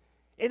everything,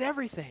 it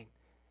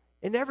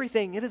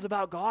is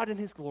about God and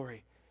his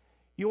glory.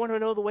 You want to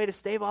know the way to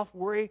stave off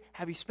worry?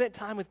 Have you spent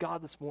time with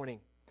God this morning?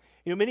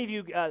 You know, many of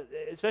you,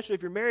 especially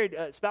if you're married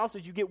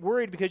spouses, you get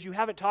worried because you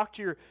haven't talked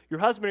to your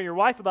husband or your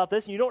wife about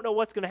this, and you don't know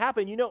what's going to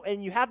happen.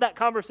 And you have that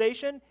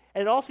conversation,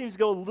 and it all seems to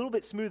go a little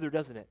bit smoother,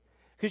 doesn't it?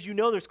 Because you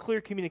know there's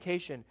clear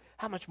communication.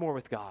 How much more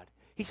with God?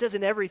 He says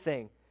in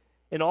everything,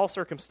 in all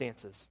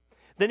circumstances.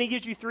 Then he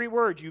gives you 3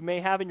 words you may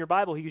have in your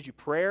Bible. He gives you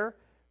prayer,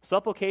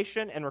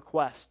 supplication, and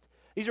request.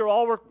 These are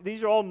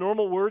all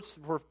normal words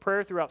for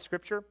prayer throughout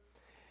Scripture.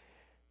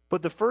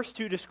 But the first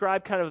 2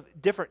 describe kind of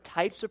different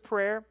types of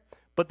prayer.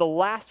 But the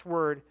last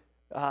word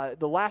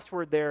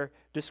there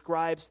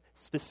describes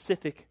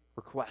specific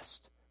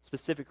request.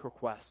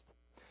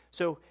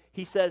 So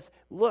he says,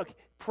 look,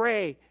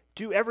 pray,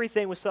 do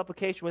everything with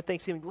supplication, with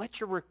thanksgiving.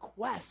 Let your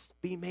request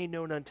be made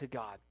known unto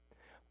God.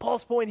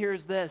 Paul's point here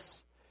is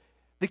this.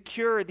 The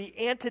cure, the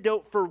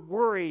antidote for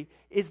worry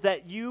is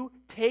that you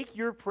take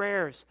your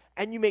prayers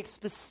and you make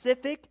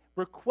specific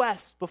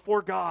requests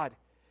before God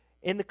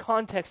in the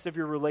context of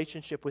your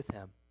relationship with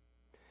him.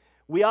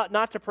 We ought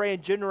not to pray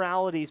in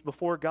generalities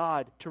before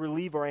God to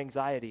relieve our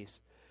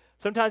anxieties.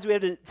 Sometimes we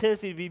have a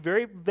tendency to be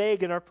very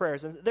vague in our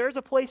prayers, and there's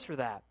a place for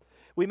that.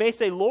 We may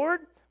say,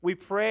 Lord, we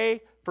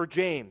pray for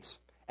James,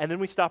 and then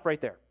we stop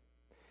right there.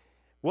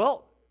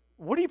 Well,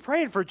 what are you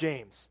praying for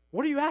James?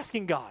 What are you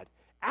asking God?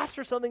 Ask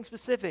for something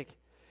specific.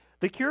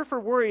 The cure for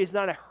worry is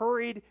not a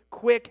hurried,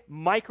 quick,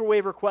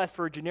 microwave request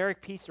for a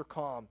generic peace or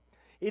calm.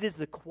 It is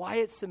the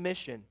quiet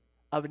submission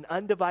of an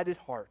undivided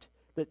heart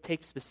that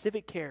takes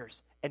specific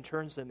cares and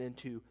turns them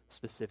into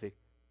specific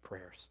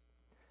prayers.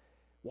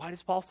 Why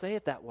does Paul say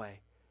it that way?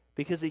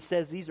 Because he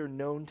says these are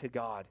known to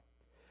God.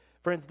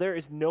 Friends, there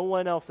is no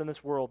one else in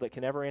this world that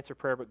can ever answer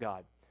prayer but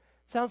God.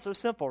 Sounds so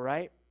simple,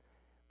 right?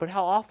 But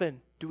how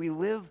often do we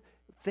live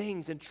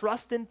things and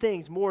trust in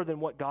things more than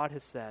what God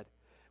has said?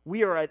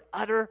 We are at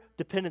utter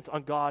dependence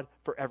on God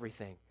for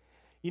everything.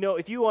 You know,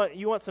 if you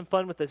want some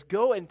fun with this,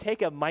 go and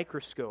take a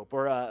microscope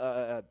or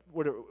a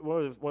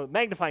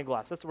magnifying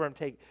glass. That's the word I'm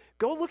taking.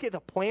 Go look at the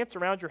plants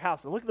around your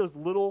house and look at those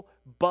little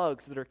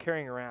bugs that are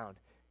carrying around.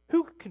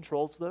 Who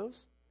controls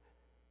those?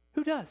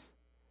 Who does?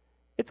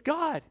 It's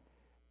God.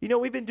 You know,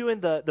 we've been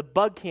doing the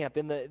bug camp,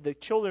 and the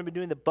children have been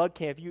doing the bug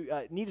camp. You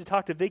need to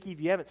talk to Vicki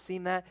if you haven't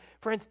seen that.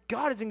 Friends,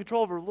 God is in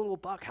control of a little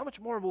bug. How much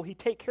more will he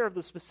take care of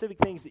the specific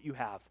things that you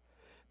have?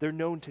 They're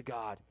known to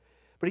God.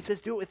 But he says,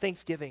 do it with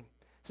thanksgiving.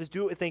 He says,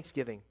 do it with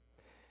thanksgiving.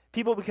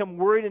 People become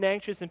worried and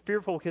anxious and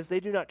fearful because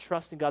they do not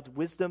trust in God's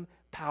wisdom,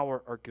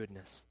 power, or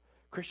goodness.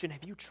 Christian,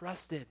 have you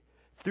trusted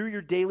through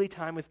your daily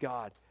time with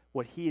God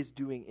what he is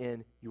doing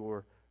in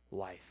your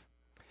life?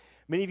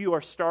 Many of you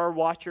are star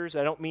watchers.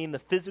 I don't mean the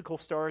physical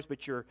stars,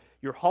 but your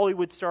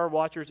Hollywood star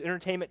watchers.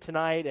 Entertainment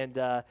Tonight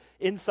and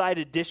Inside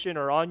Edition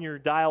are on your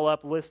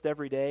dial-up list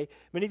every day.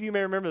 Many of you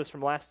may remember this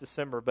from last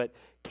December, but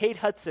Kate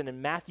Hudson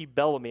and Matthew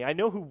Bellamy. I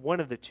know who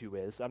one of the two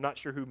is. I'm not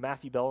sure who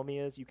Matthew Bellamy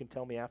is. You can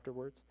tell me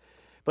afterwards.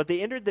 But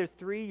they entered their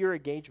 3-year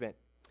engagement.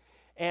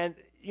 And,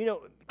 you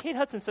know, Kate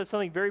Hudson said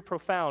something very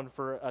profound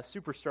for a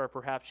superstar,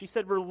 perhaps. She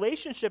said,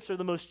 relationships are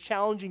the most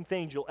challenging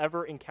things you'll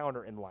ever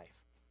encounter in life.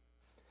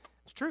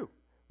 It's true.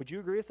 Would you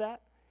agree with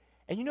that?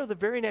 And you know, the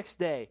very next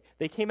day,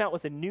 they came out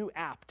with a new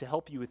app to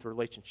help you with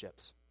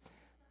relationships.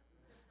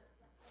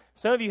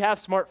 Some of you have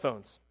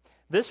smartphones.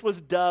 This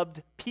was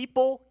dubbed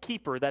People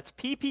Keeper. That's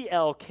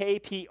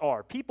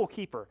PPLKPR, People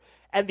Keeper.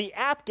 And the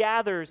app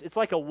gathers, it's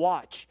like a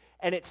watch,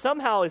 and it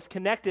somehow is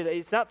connected.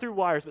 It's not through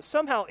wires, but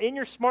somehow in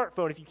your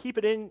smartphone, if you keep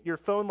it in your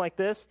phone like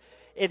this,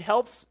 it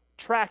helps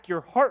track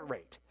your heart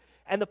rate.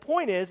 And the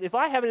point is, if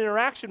I have an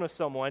interaction with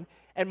someone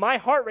and my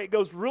heart rate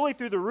goes really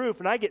through the roof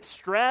and I get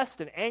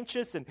stressed and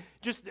anxious and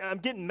just I'm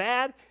getting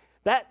mad,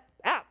 that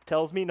app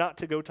tells me not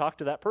to go talk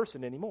to that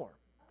person anymore.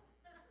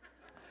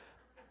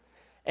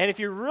 And if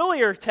you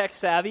really are tech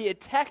savvy, it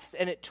texts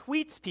and it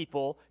tweets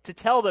people to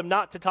tell them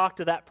not to talk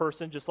to that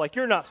person, just like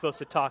you're not supposed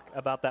to talk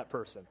about that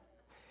person.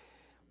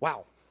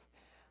 Wow.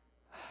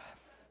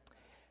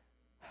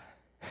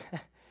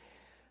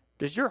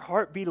 Does your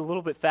heart beat a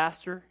little bit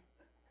faster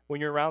when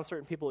you're around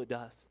certain people? It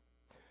does.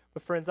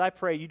 But friends, I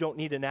pray you don't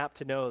need an app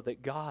to know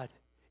that God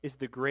is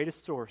the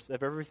greatest source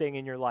of everything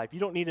in your life.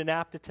 You don't need an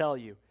app to tell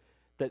you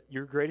that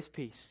your greatest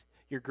peace,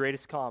 your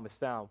greatest calm is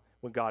found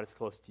when God is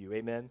close to you.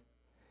 Amen?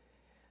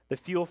 The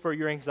fuel for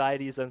your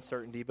anxiety is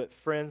uncertainty. But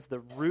friends,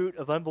 the root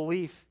of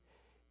unbelief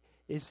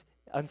is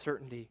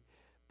uncertainty.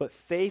 But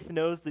faith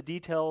knows the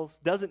details,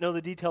 doesn't know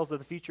the details of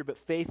the future, but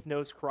faith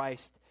knows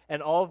Christ.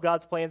 And all of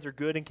God's plans are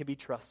good and can be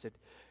trusted.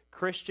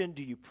 Christian,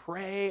 do you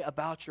pray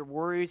about your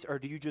worries, or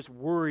do you just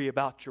worry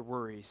about your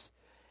worries?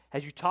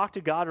 As you talk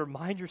to God,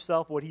 remind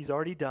yourself what he's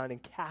already done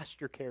and cast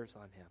your cares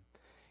on him.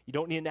 You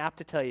don't need an app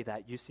to tell you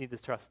that. You just need to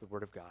trust the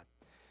word of God.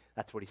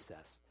 That's what he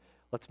says.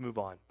 Let's move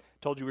on.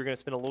 Told you we were going to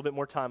spend a little bit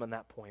more time on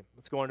that point.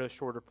 Let's go on to a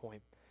shorter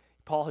point.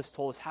 Paul has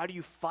told us, how do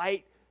you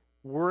fight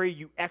worry?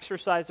 You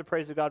exercise the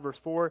praise of God, verse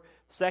 4.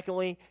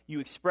 Secondly, you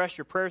express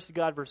your prayers to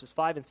God, verses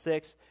 5 and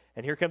 6.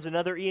 And here comes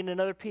another E and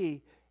another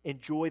P.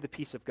 enjoy the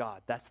peace of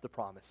God. That's the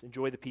promise.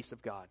 Enjoy the peace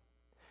of God.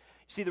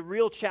 You see, the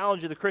real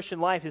challenge of the Christian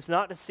life is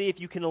not to see if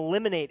you can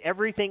eliminate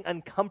everything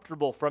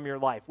uncomfortable from your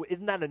life.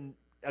 Isn't that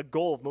a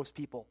goal of most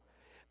people?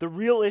 The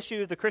real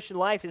issue of the Christian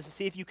life is to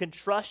see if you can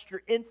trust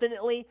your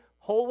infinitely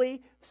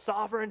holy,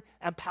 sovereign,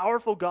 and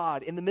powerful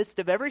God in the midst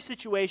of every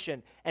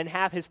situation and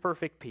have his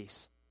perfect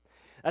peace.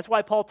 That's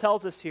why Paul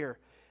tells us here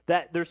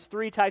that there's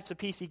three types of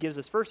peace he gives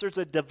us. First, there's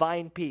a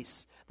divine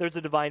peace. There's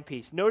a divine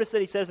peace. Notice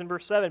that he says in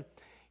verse 7,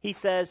 he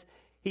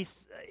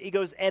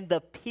goes, and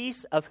the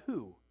peace of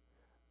who?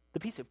 The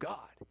peace of God.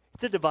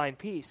 It's a divine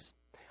peace.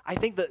 I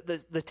think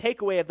the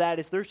takeaway of that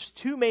is there's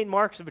two main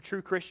marks of a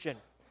true Christian.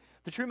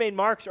 The true main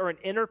marks are an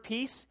inner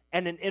peace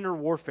and an inner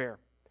warfare.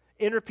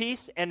 Inner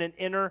peace and an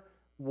inner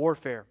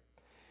warfare.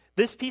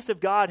 This peace of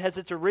God has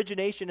its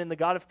origination in the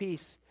God of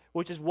peace,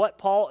 which is what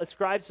Paul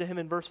ascribes to him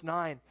in verse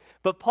 9.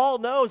 But Paul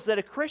knows that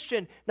a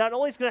Christian not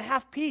only is going to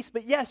have peace,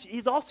 but yes,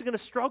 he's also going to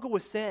struggle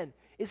with sin.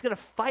 He's going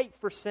to fight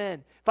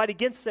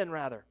against sin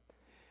rather.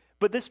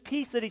 But this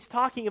peace that he's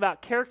talking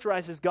about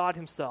characterizes God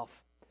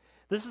himself.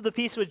 This is the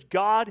peace which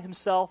God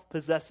himself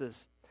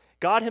possesses.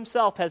 God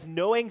himself has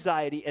no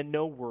anxiety and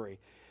no worry.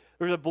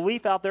 There's a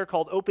belief out there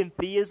called open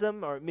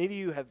theism, or maybe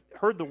you have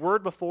heard the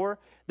word before.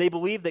 They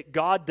believe that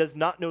God does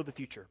not know the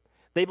future.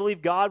 They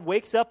believe God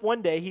wakes up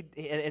one day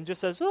and just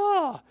says,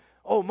 oh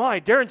my,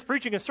 Darren's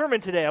preaching a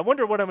sermon today. I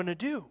wonder what I'm going to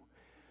do.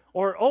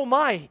 Or, oh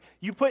my,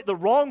 you put the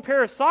wrong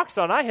pair of socks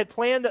on. I had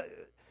planned.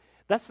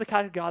 That's the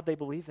kind of God they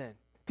believe in.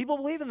 People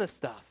believe in this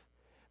stuff.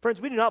 Friends,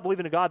 we do not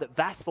believe in a God that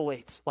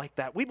vacillates like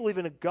that. We believe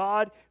in a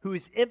God who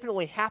is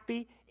infinitely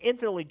happy,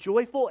 infinitely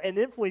joyful, and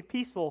infinitely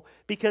peaceful,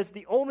 because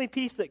the only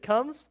peace that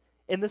comes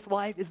in this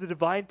life is the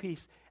divine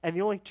peace, and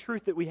the only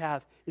truth that we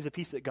have is a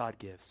peace that God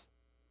gives.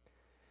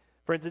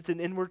 Friends, it's an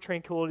inward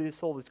tranquility of the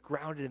soul that's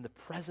grounded in the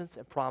presence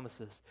and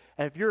promises.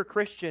 And if you're a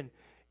Christian,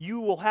 you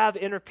will have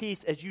inner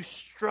peace as you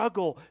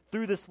struggle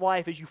through this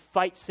life, as you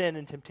fight sin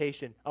and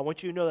temptation. I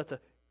want you to know that's a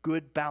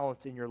good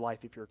balance in your life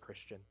if you're a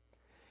Christian.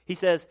 He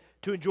says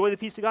to enjoy the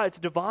peace of God, it's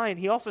divine.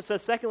 He also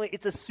says, secondly,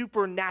 it's a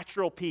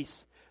supernatural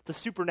peace. It's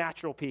a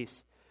supernatural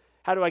peace.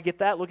 How do I get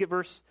that? Look at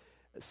verse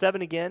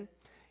 7 again.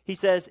 He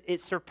says,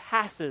 it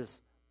surpasses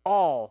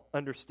all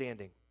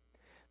understanding.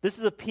 This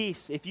is a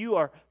peace, if you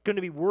are going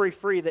to be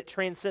worry-free, that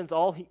transcends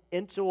all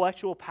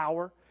intellectual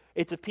power.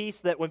 It's a peace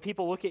that when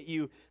people look at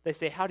you, they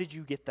say, how did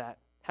you get that?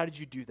 How did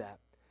you do that?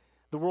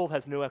 The world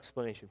has no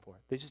explanation for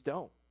it. They just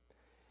don't.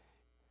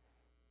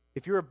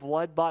 If you're a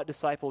blood-bought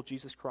disciple of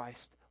Jesus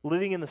Christ,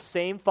 living in the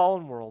same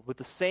fallen world with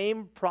the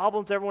same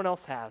problems everyone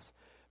else has,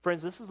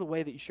 friends, this is the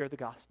way that you share the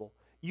gospel.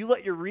 You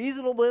let your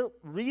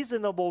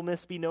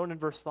reasonableness be known in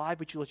verse 5,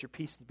 but you let your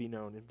peace be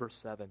known in verse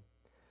 7.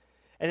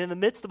 And in the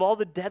midst of all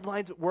the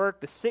deadlines at work,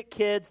 the sick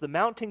kids, the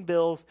mounting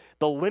bills,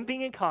 the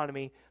limping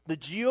economy, the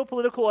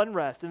geopolitical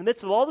unrest, in the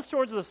midst of all the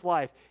storms of this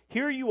life,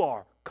 here you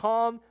are,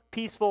 calm,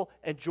 peaceful,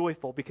 and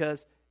joyful,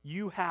 because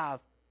you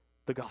have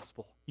the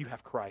gospel. You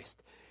have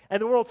Christ.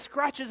 And the world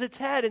scratches its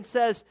head and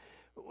says,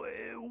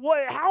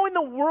 how in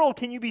the world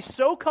can you be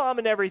so calm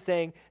in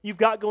everything you've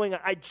got going on?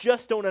 I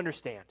just don't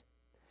understand.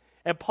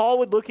 And Paul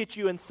would look at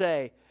you and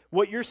say,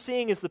 what you're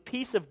seeing is the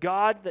peace of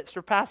God that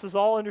surpasses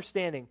all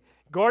understanding,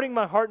 guarding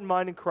my heart and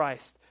mind in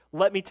Christ.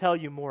 Let me tell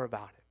you more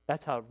about it.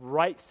 That's how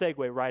right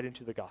segue right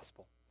into the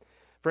gospel.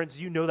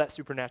 Friends, you know that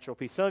supernatural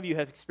peace. Some of you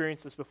have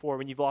experienced this before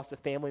when you've lost a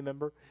family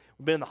member,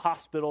 been in the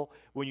hospital,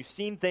 when you've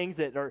seen things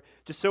that are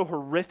just so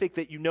horrific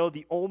that you know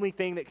the only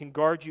thing that can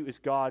guard you is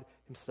God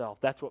himself.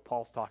 That's what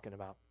Paul's talking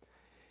about.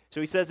 So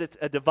he says it's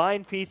a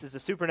divine peace, it's a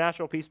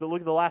supernatural peace, but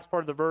look at the last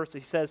part of the verse.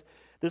 He says,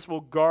 this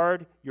will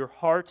guard your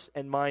hearts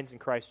and minds in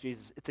Christ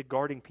Jesus. It's a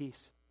guarding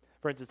peace.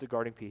 Friends, it's a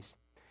guarding peace.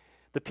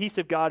 The peace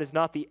of God is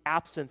not the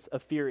absence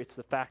of fear, it's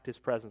the fact of his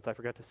presence. I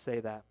forgot to say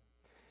that.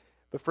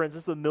 But friends,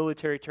 this is a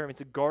military term.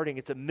 It's a guarding.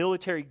 It's a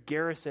military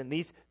garrison.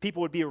 These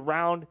people would be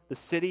around the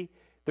city.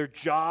 Their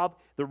job,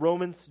 the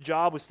Romans'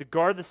 job, was to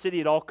guard the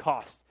city at all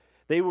costs.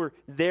 They were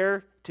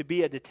there to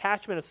be a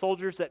detachment of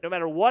soldiers that no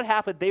matter what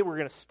happened, they were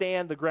going to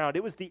stand the ground.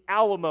 It was the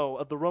Alamo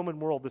of the Roman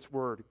world, this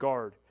word,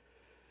 guard.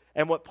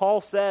 And what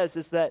Paul says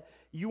is that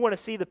you want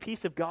to see the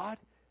peace of God?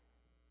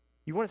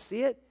 You want to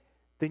see it?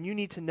 Then you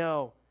need to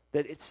know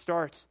that it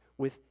starts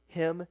with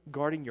him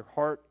guarding your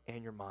heart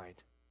and your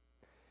mind.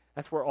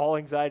 That's where all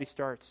anxiety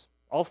starts.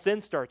 All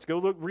sin starts.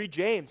 Read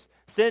James.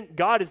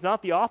 God is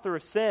not the author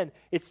of sin.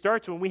 It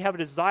starts when we have a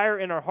desire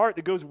in our heart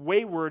that goes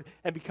wayward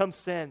and becomes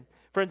sin.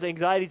 Friends,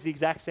 anxiety is the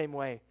exact same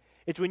way.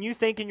 It's when you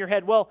think in your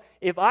head, well,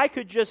 if I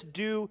could just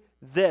do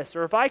this,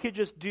 or if I could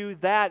just do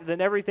that, then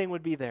everything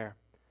would be there.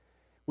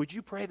 Would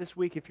you pray this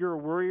week, if you're a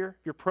worrier,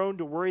 if you're prone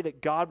to worry,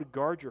 that God would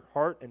guard your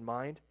heart and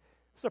mind?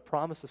 This is a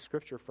promise of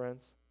Scripture,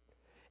 friends.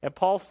 And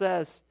Paul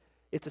says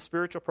it's a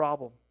spiritual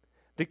problem.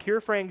 The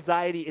cure for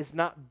anxiety is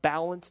not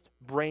balanced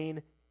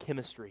brain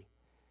chemistry.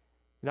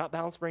 Not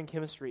balanced brain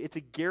chemistry. It's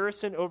a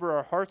garrison over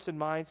our hearts and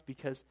minds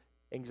because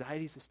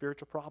anxiety is a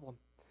spiritual problem.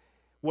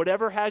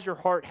 Whatever has your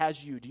heart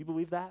has you. Do you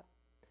believe that?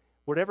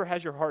 Whatever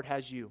has your heart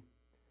has you.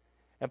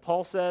 And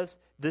Paul says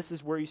this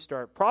is where you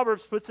start.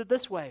 Proverbs puts it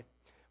this way.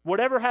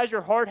 Whatever has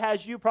your heart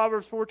has you,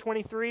 Proverbs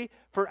 4:23,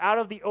 for out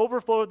of the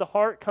overflow of the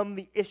heart come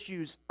the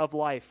issues of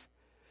life.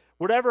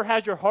 Whatever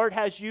has your heart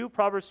has you,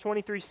 Proverbs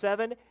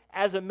 23:7,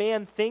 as a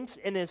man thinks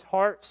in his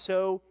heart,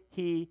 so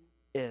he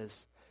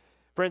is.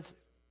 Friends,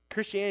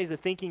 Christianity is a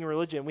thinking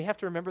religion. We have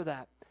to remember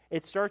that.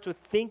 It starts with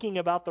thinking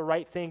about the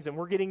right things, and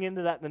we're getting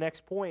into that in the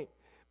next point.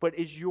 But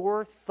is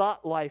your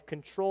thought life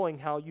controlling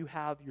how you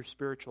have your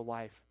spiritual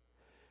life?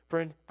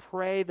 Friend,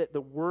 pray that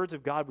the words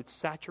of God would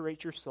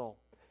saturate your soul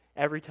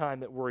every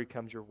time that worry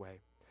comes your way.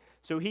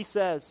 So he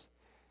says,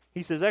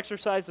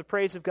 exercise the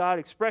praise of God,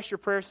 express your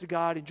prayers to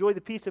God, enjoy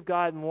the peace of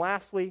God, and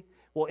lastly,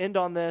 we'll end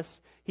on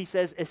this. He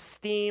says,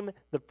 esteem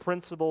the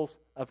principles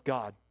of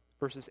God,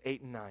 verses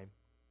 8 and 9.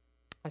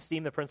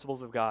 Esteem the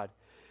principles of God.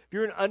 If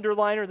you're an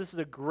underliner, this is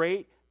a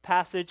great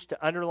passage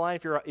to underline.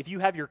 If you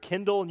have your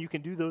Kindle and you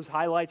can do those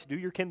highlights, do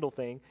your Kindle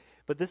thing.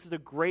 But this is a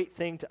great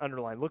thing to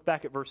underline. Look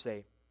back at verse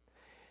 8.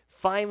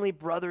 Finally,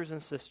 brothers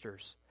and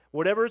sisters,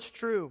 whatever is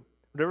true,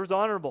 whatever is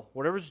honorable,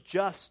 whatever is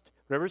just,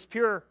 whatever is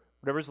pure,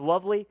 whatever is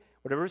lovely,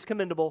 whatever is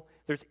commendable,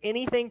 if there's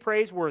anything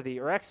praiseworthy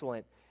or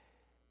excellent,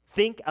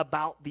 think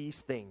about these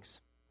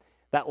things.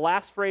 That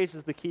last phrase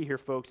is the key here,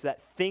 folks,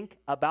 that think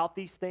about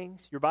these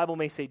things. Your Bible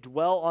may say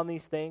dwell on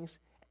these things.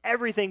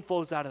 Everything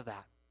flows out of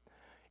that.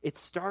 It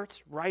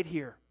starts right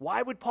here.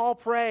 Why would Paul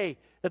pray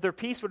that their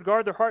peace would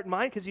guard their heart and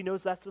mind? Because he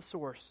knows that's the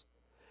source.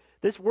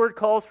 This word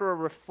calls for a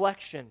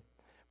reflection,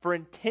 for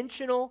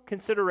intentional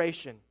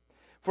consideration,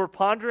 for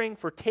pondering,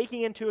 for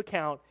taking into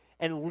account,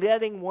 and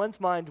letting one's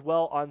mind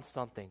dwell on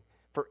something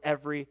for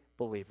every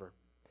believer.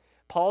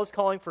 Paul is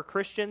calling for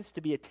Christians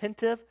to be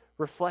attentive,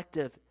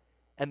 reflective,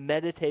 and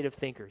meditative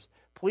thinkers.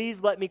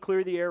 Please let me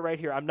clear the air right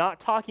here. I'm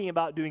not talking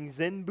about doing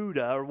Zen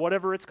Buddha or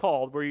whatever it's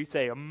called, where you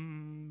say, It's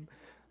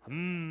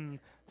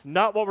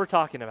not what we're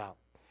talking about.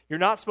 You're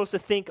not supposed to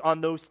think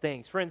on those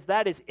things. Friends,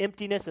 that is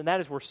emptiness, and that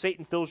is where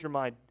Satan fills your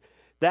mind.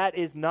 That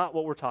is not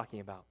what we're talking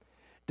about.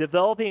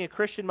 Developing a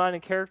Christian mind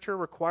and character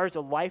requires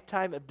a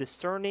lifetime of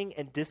discerning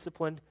and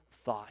disciplined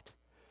thought.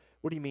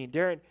 What do you mean,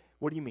 Darren?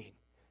 What do you mean?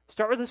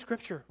 Start with the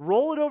scripture.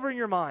 Roll it over in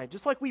your mind.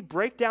 Just like we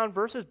break down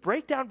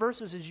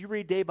verses as you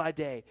read day by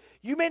day.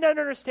 You may not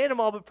understand them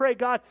all, but pray,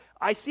 God,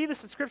 I see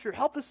this in scripture.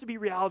 Help this to be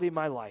reality in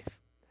my life.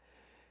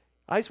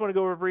 I just want to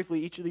go over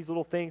briefly each of these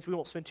little things. We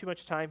won't spend too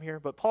much time here,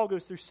 but Paul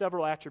goes through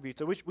several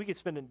attributes. I wish we could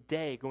spend a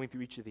day going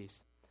through each of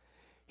these.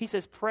 He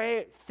says,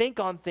 pray, think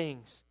on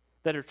things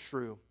that are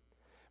true.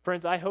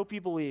 Friends, I hope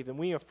you believe, and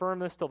we affirm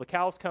this till the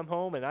cows come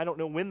home, and I don't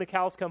know when the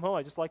cows come home.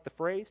 I just like the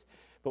phrase.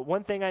 But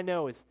one thing I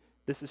know is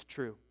this is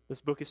true. This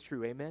book is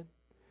true. Amen?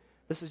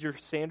 This is your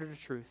standard of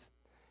truth.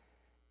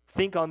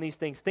 Think on these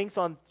things. Think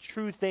on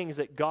true things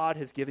that God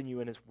has given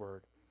you in His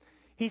Word.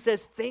 He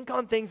says, think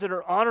on things that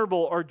are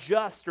honorable or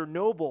just or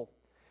noble.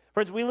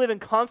 Friends, we live in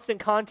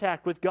constant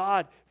contact with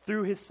God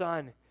through His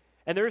Son.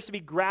 And there is to be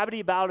gravity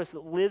about us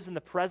that lives in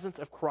the presence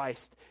of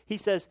Christ. He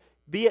says,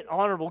 be it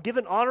honorable. Give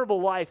an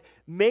honorable life.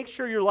 Make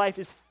sure your life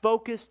is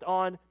focused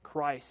on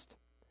Christ.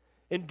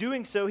 In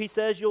doing so, he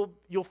says,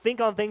 you'll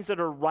think on things that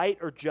are right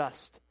or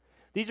just.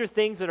 These are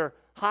things that are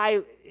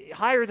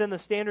higher than the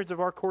standards of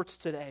our courts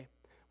today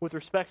with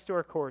respect to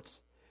our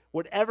courts.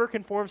 Whatever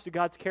conforms to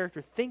God's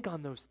character, think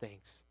on those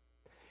things.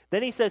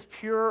 Then he says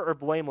pure or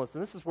blameless,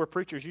 and this is where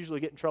preachers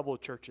usually get in trouble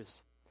with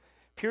churches.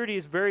 Purity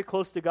is very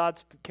close to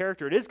God's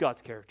character. It is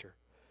God's character.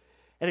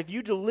 And if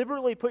you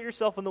deliberately put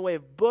yourself in the way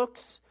of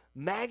books,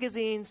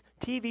 magazines,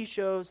 TV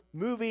shows,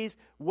 movies,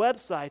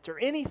 websites, or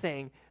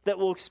anything that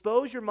will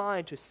expose your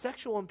mind to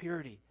sexual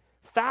impurity,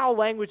 foul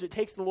language that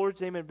takes the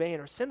Lord's name in vain,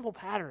 or sinful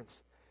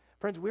patterns,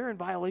 friends, we're in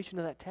violation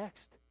of that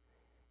text.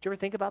 Did you ever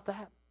think about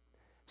that?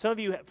 Some of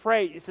you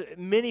pray.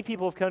 Many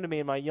people have come to me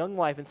in my young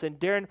life and said,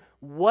 Darren,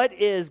 what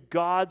is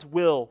God's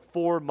will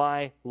for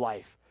my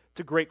life? It's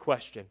a great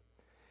question.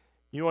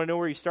 You want to know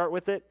where you start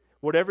with it?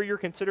 Whatever you're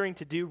considering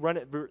to do, run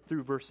it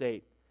through verse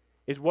 8.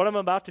 Is what I'm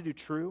about to do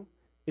true?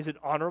 Is it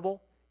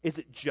honorable? Is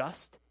it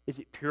just? Is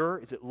it pure?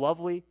 Is it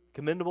lovely,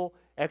 commendable,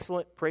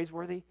 excellent,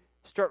 praiseworthy?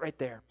 Start right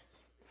there.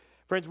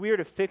 Friends, we are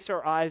to fix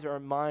our eyes or our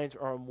minds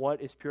on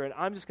what is pure. And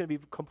I'm just going to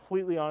be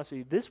completely honest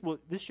with you.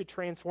 This should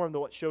transform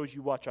what shows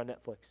you watch on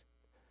Netflix.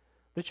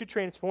 This should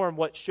transform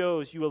what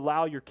shows you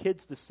allow your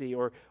kids to see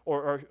or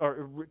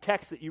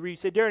texts that you read. You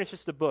say, Darren, it's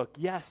just a book.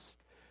 Yes.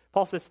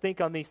 Paul says, think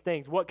on these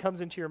things. What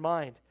comes into your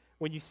mind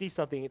when you see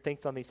something and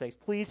thinks on these things?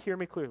 Please hear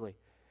me clearly.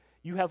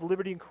 You have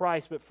liberty in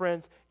Christ, but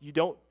friends, you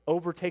don't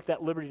overtake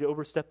that liberty to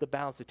overstep the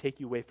bounds to take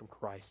you away from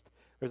Christ.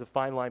 There's a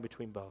fine line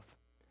between both.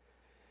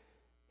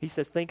 He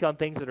says, think on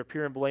things that are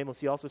pure and blameless.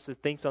 He also says,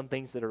 think on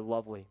things that are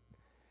lovely.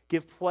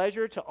 Give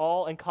pleasure to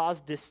all and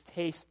cause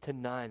distaste to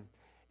none.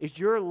 Is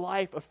your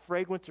life a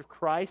fragrance of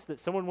Christ that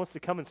someone wants to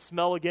come and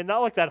smell again?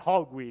 Not like that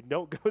hogweed.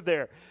 Don't go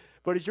there.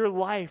 But is your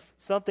life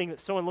something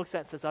that someone looks at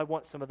and says, I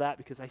want some of that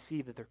because I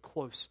see that they're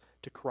close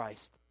to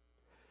Christ?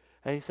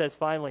 And he says,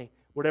 finally,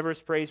 whatever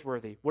is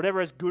praiseworthy, whatever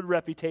has good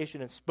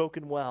reputation and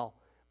spoken well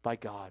by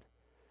God.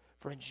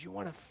 Friends, you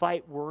want to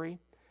fight worry?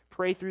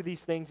 Pray through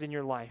these things in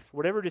your life.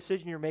 Whatever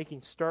decision you're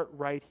making, start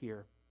right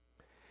here.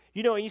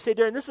 You know, and you say,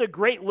 Darren, this is a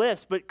great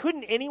list, but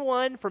couldn't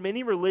anyone from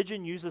any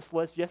religion use this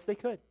list? Yes, they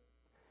could.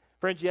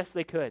 Friends, yes,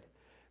 they could.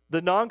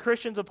 The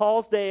non-Christians of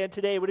Paul's day and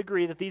today would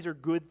agree that these are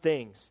good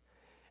things.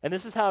 And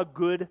this is how a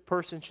good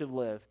person should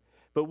live.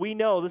 But we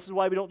know, this is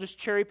why we don't just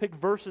cherry pick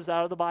verses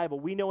out of the Bible.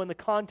 We know in the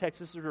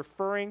context this is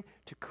referring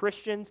to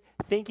Christians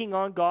thinking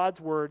on God's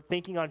word,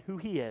 thinking on who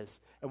he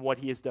is and what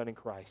he has done in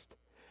Christ.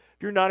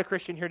 If you're not a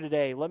Christian here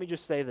today, let me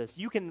just say this.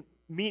 You can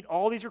meet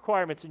all these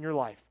requirements in your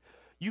life.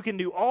 You can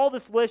do all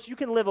this list. You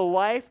can live a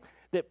life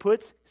that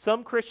puts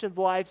some Christians'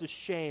 lives to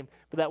shame,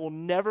 but that will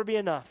never be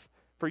enough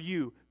for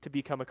you to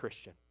become a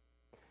Christian.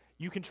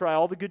 You can try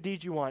all the good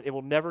deeds you want. It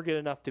will never get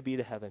enough to be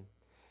to heaven.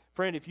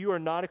 Friend, if you are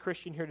not a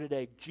Christian here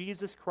today,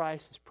 Jesus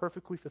Christ has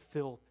perfectly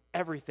fulfilled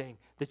everything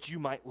that you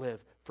might live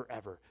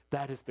forever.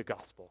 That is the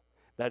gospel.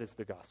 That is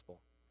the gospel.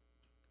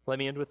 Let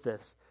me end with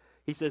this.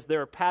 He says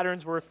there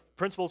are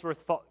principles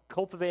worth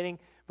cultivating.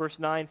 Verse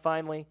 9,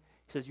 finally.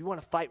 He says, you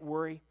want to fight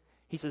worry?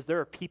 He says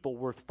there are people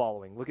worth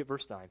following. Look at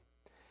verse 9.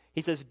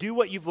 He says, do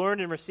what you've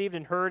learned and received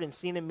and heard and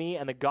seen in me,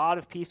 and the God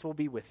of peace will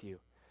be with you.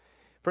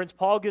 Friends,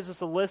 Paul gives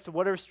us a list of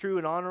whatever's true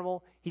and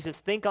honorable. He says,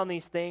 think on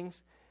these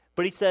things.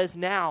 But he says,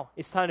 now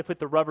it's time to put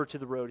the rubber to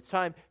the road. It's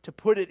time to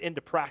put it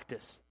into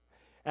practice.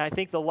 And I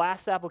think the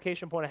last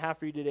application point I have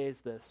for you today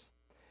is this.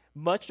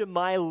 Much of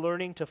my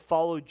learning to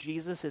follow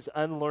Jesus is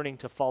unlearning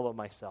to follow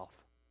myself.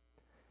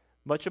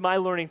 Much of my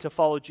learning to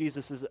follow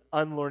Jesus is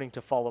unlearning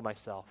to follow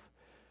myself.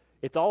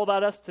 It's all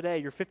about us today,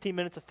 your 15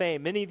 minutes of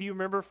fame. Many of you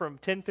remember from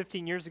 10,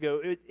 15 years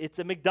ago, it's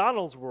a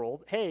McDonald's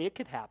world. Hey, it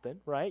could happen,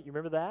 right? You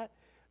remember that?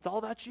 It's all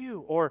about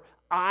you. Or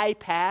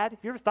iPad. Have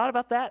you ever thought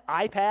about that?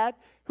 iPad?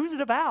 Who's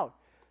it about?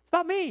 It's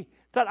about me.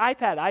 It's about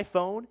iPad,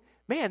 iPhone.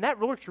 Man, that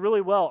works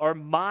really well. Or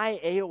my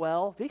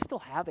AOL. Do they still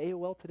have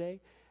AOL today?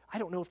 I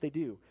don't know if they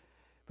do.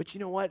 But you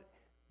know what?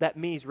 That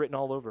me is written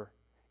all over.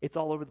 It's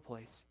all over the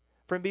place.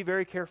 Friend, be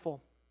very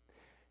careful.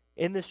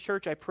 In this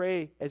church, I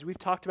pray, as we've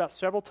talked about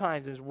several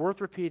times, and it's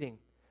worth repeating,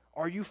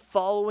 are you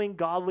following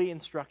godly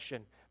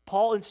instruction?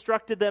 Paul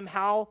instructed them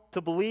how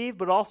to believe,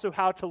 but also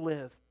how to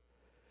live.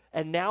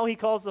 And now he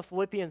calls the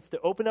Philippians to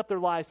open up their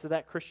lives to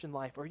that Christian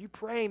life. Are you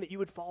praying that you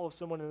would follow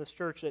someone in this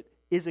church that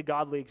is a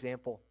godly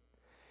example?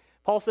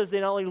 Paul says they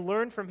not only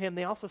learned from him,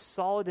 they also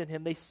saw it in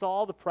him. They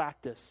saw the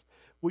practice.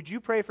 Would you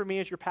pray for me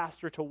as your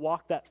pastor to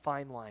walk that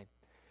fine line?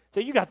 So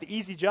you got the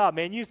easy job,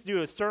 man. You used to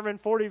do a sermon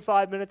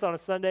 45 minutes on a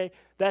Sunday.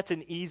 That's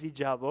an easy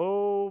job.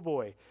 Oh,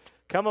 boy.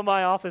 Come to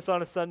my office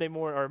on a Sunday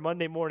morning or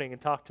Monday morning and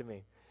talk to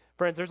me.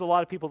 Friends, there's a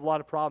lot of people with a lot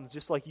of problems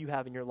just like you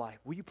have in your life.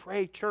 Will you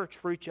pray, church,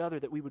 for each other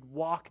that we would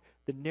walk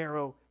the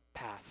narrow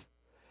path?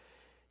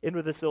 End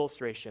with this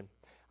illustration.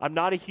 I'm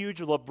not a huge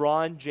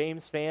LeBron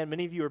James fan.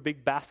 Many of you are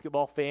big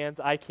basketball fans.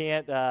 I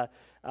can't.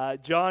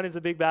 John is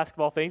a big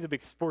basketball fan. He's a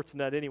big sports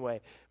nut anyway.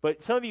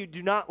 But some of you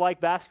do not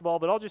like basketball,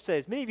 but I'll just say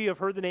this. Many of you have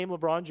heard the name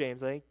LeBron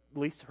James. I think at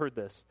least heard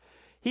this.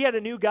 He had a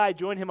new guy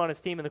join him on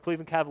his team in the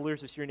Cleveland Cavaliers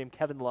this year named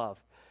Kevin Love.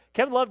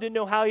 Kevin Love didn't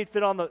know how he'd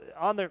fit on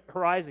the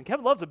horizon.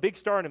 Kevin Love's a big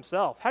star in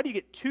himself. How do you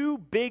get two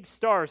big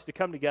stars to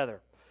come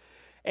together?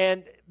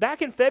 And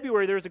back in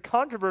February, there was a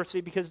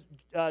controversy because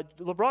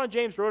LeBron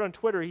James wrote on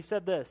Twitter, he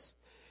said this.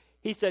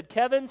 He said,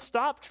 Kevin,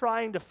 stop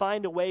trying to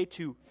find a way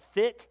to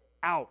fit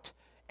out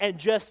and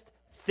just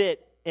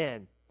fit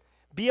in.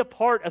 Be a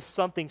part of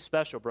something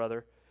special,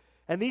 brother.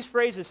 And these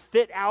phrases,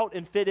 fit out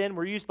and fit in,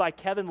 were used by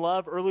Kevin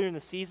Love earlier in the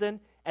season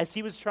as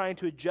he was trying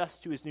to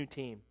adjust to his new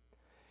team.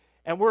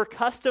 And we're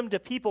accustomed to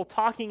people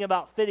talking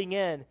about fitting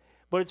in,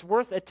 but it's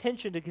worth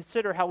attention to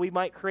consider how we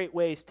might create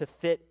ways to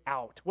fit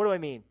out. What do I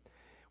mean?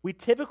 We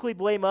typically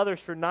blame others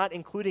for not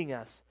including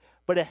us,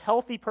 but a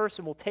healthy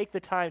person will take the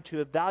time to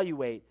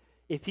evaluate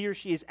if he or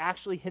she is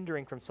actually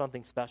hindering from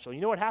something special.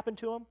 You know what happened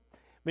to them?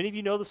 Many of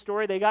you know the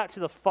story. They got to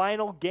the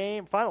final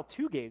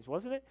two games,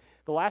 wasn't it?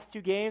 The last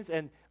two games,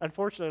 and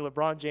unfortunately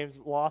LeBron James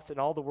lost, and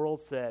all the world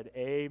said,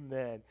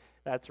 amen.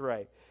 That's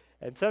right.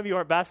 And some of you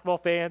aren't basketball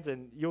fans,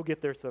 and you'll get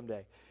there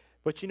someday.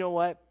 But you know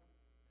what?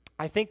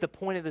 I think the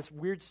point of this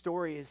weird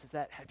story is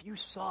that have you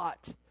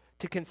sought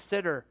to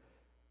consider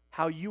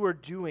how you are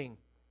doing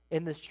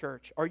in this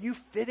church? Are you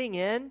fitting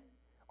in?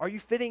 Are you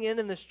fitting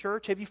in this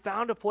church? Have you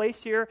found a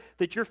place here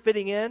that you're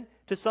fitting in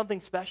to something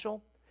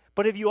special?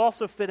 But have you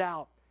also fit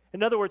out?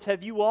 In other words,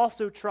 have you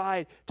also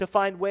tried to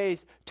find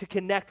ways to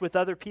connect with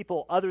other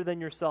people other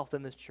than yourself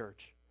in this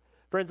church?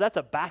 Friends, that's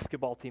a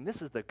basketball team.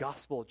 This is the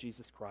gospel of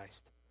Jesus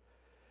Christ.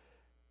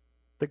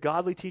 The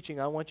godly teaching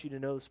I want you to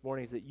know this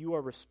morning is that you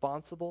are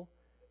responsible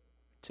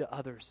to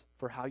others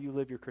for how you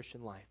live your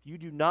Christian life. You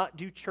do not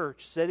do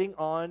church sitting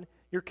on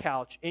your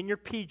couch in your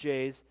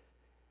PJs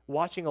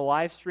watching a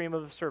live stream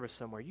of a service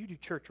somewhere. You do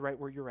church right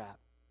where you're at.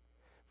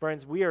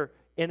 Friends, we are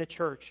in a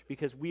church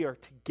because we are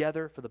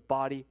together for the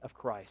body of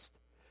Christ.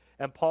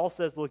 And Paul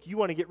says, look, you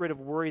want to get rid of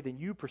worry, then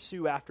you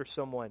pursue after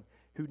someone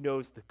who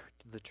knows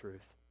the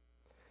truth.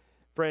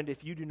 Friend,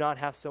 if you do not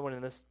have someone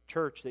in this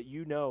church that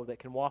you know that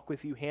can walk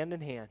with you hand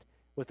in hand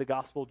with the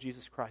gospel of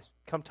Jesus Christ,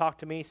 come talk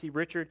to me. See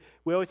Richard.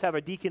 We always have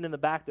a deacon in the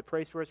back that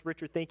prays for us.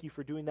 Richard, thank you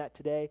for doing that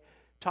today.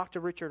 Talk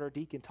to Richard, our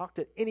deacon. Talk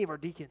to any of our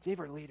deacons, any of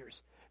our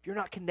leaders. If you're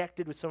not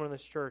connected with someone in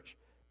this church,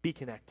 be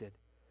connected.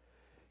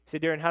 You say,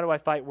 Darren, how do I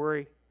fight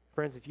worry?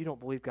 Friends, if you don't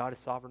believe God is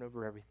sovereign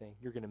over everything,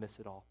 you're going to miss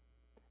it all.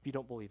 If you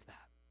don't believe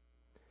that.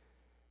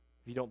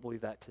 If you don't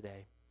believe that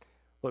today.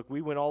 Look,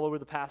 we went all over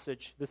the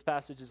passage. This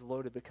passage is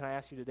loaded, but can I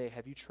ask you today,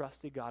 have you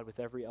trusted God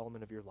with every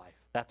element of your life?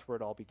 That's where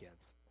it all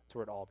begins. That's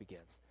where it all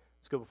begins.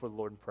 Let's go before the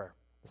Lord in prayer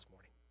this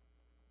morning.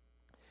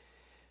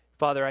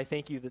 Father, I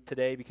thank you that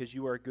today because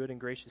you are a good and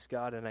gracious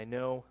God, and I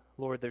know,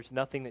 Lord, there's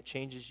nothing that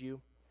changes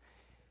you.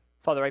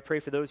 Father, I pray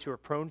for those who are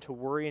prone to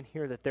worry in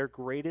here that their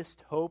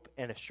greatest hope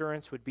and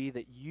assurance would be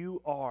that you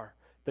are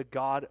the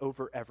God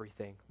over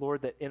everything.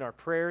 Lord, that in our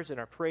prayers, in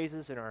our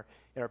praises, in our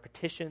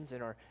petitions,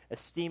 in our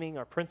esteeming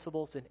our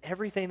principles, in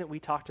everything that we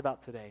talked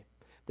about today,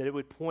 that it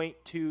would point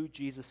to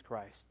Jesus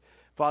Christ.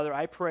 Father,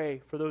 I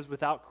pray for those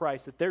without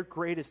Christ that their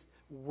greatest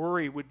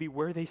worry would be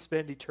where they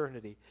spend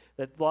eternity.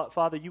 That,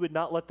 Father, you would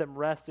not let them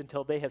rest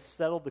until they have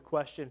settled the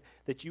question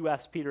that you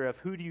asked Peter of,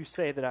 who do you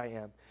say that I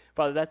am?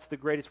 Father, that's the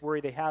greatest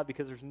worry they have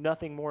because there's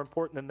nothing more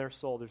important than their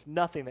soul. There's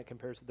nothing that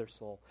compares to their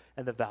soul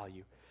and the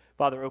value.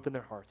 Father, open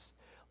their hearts.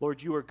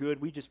 Lord, you are good.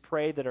 We just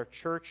pray that our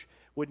church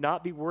would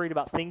not be worried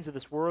about things of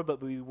this world, but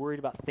be worried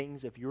about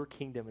things of your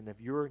kingdom and of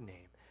your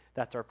name.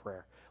 That's our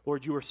prayer.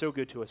 Lord, you are so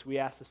good to us. We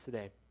ask this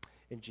today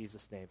in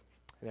Jesus' name.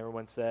 And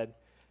everyone said,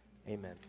 amen.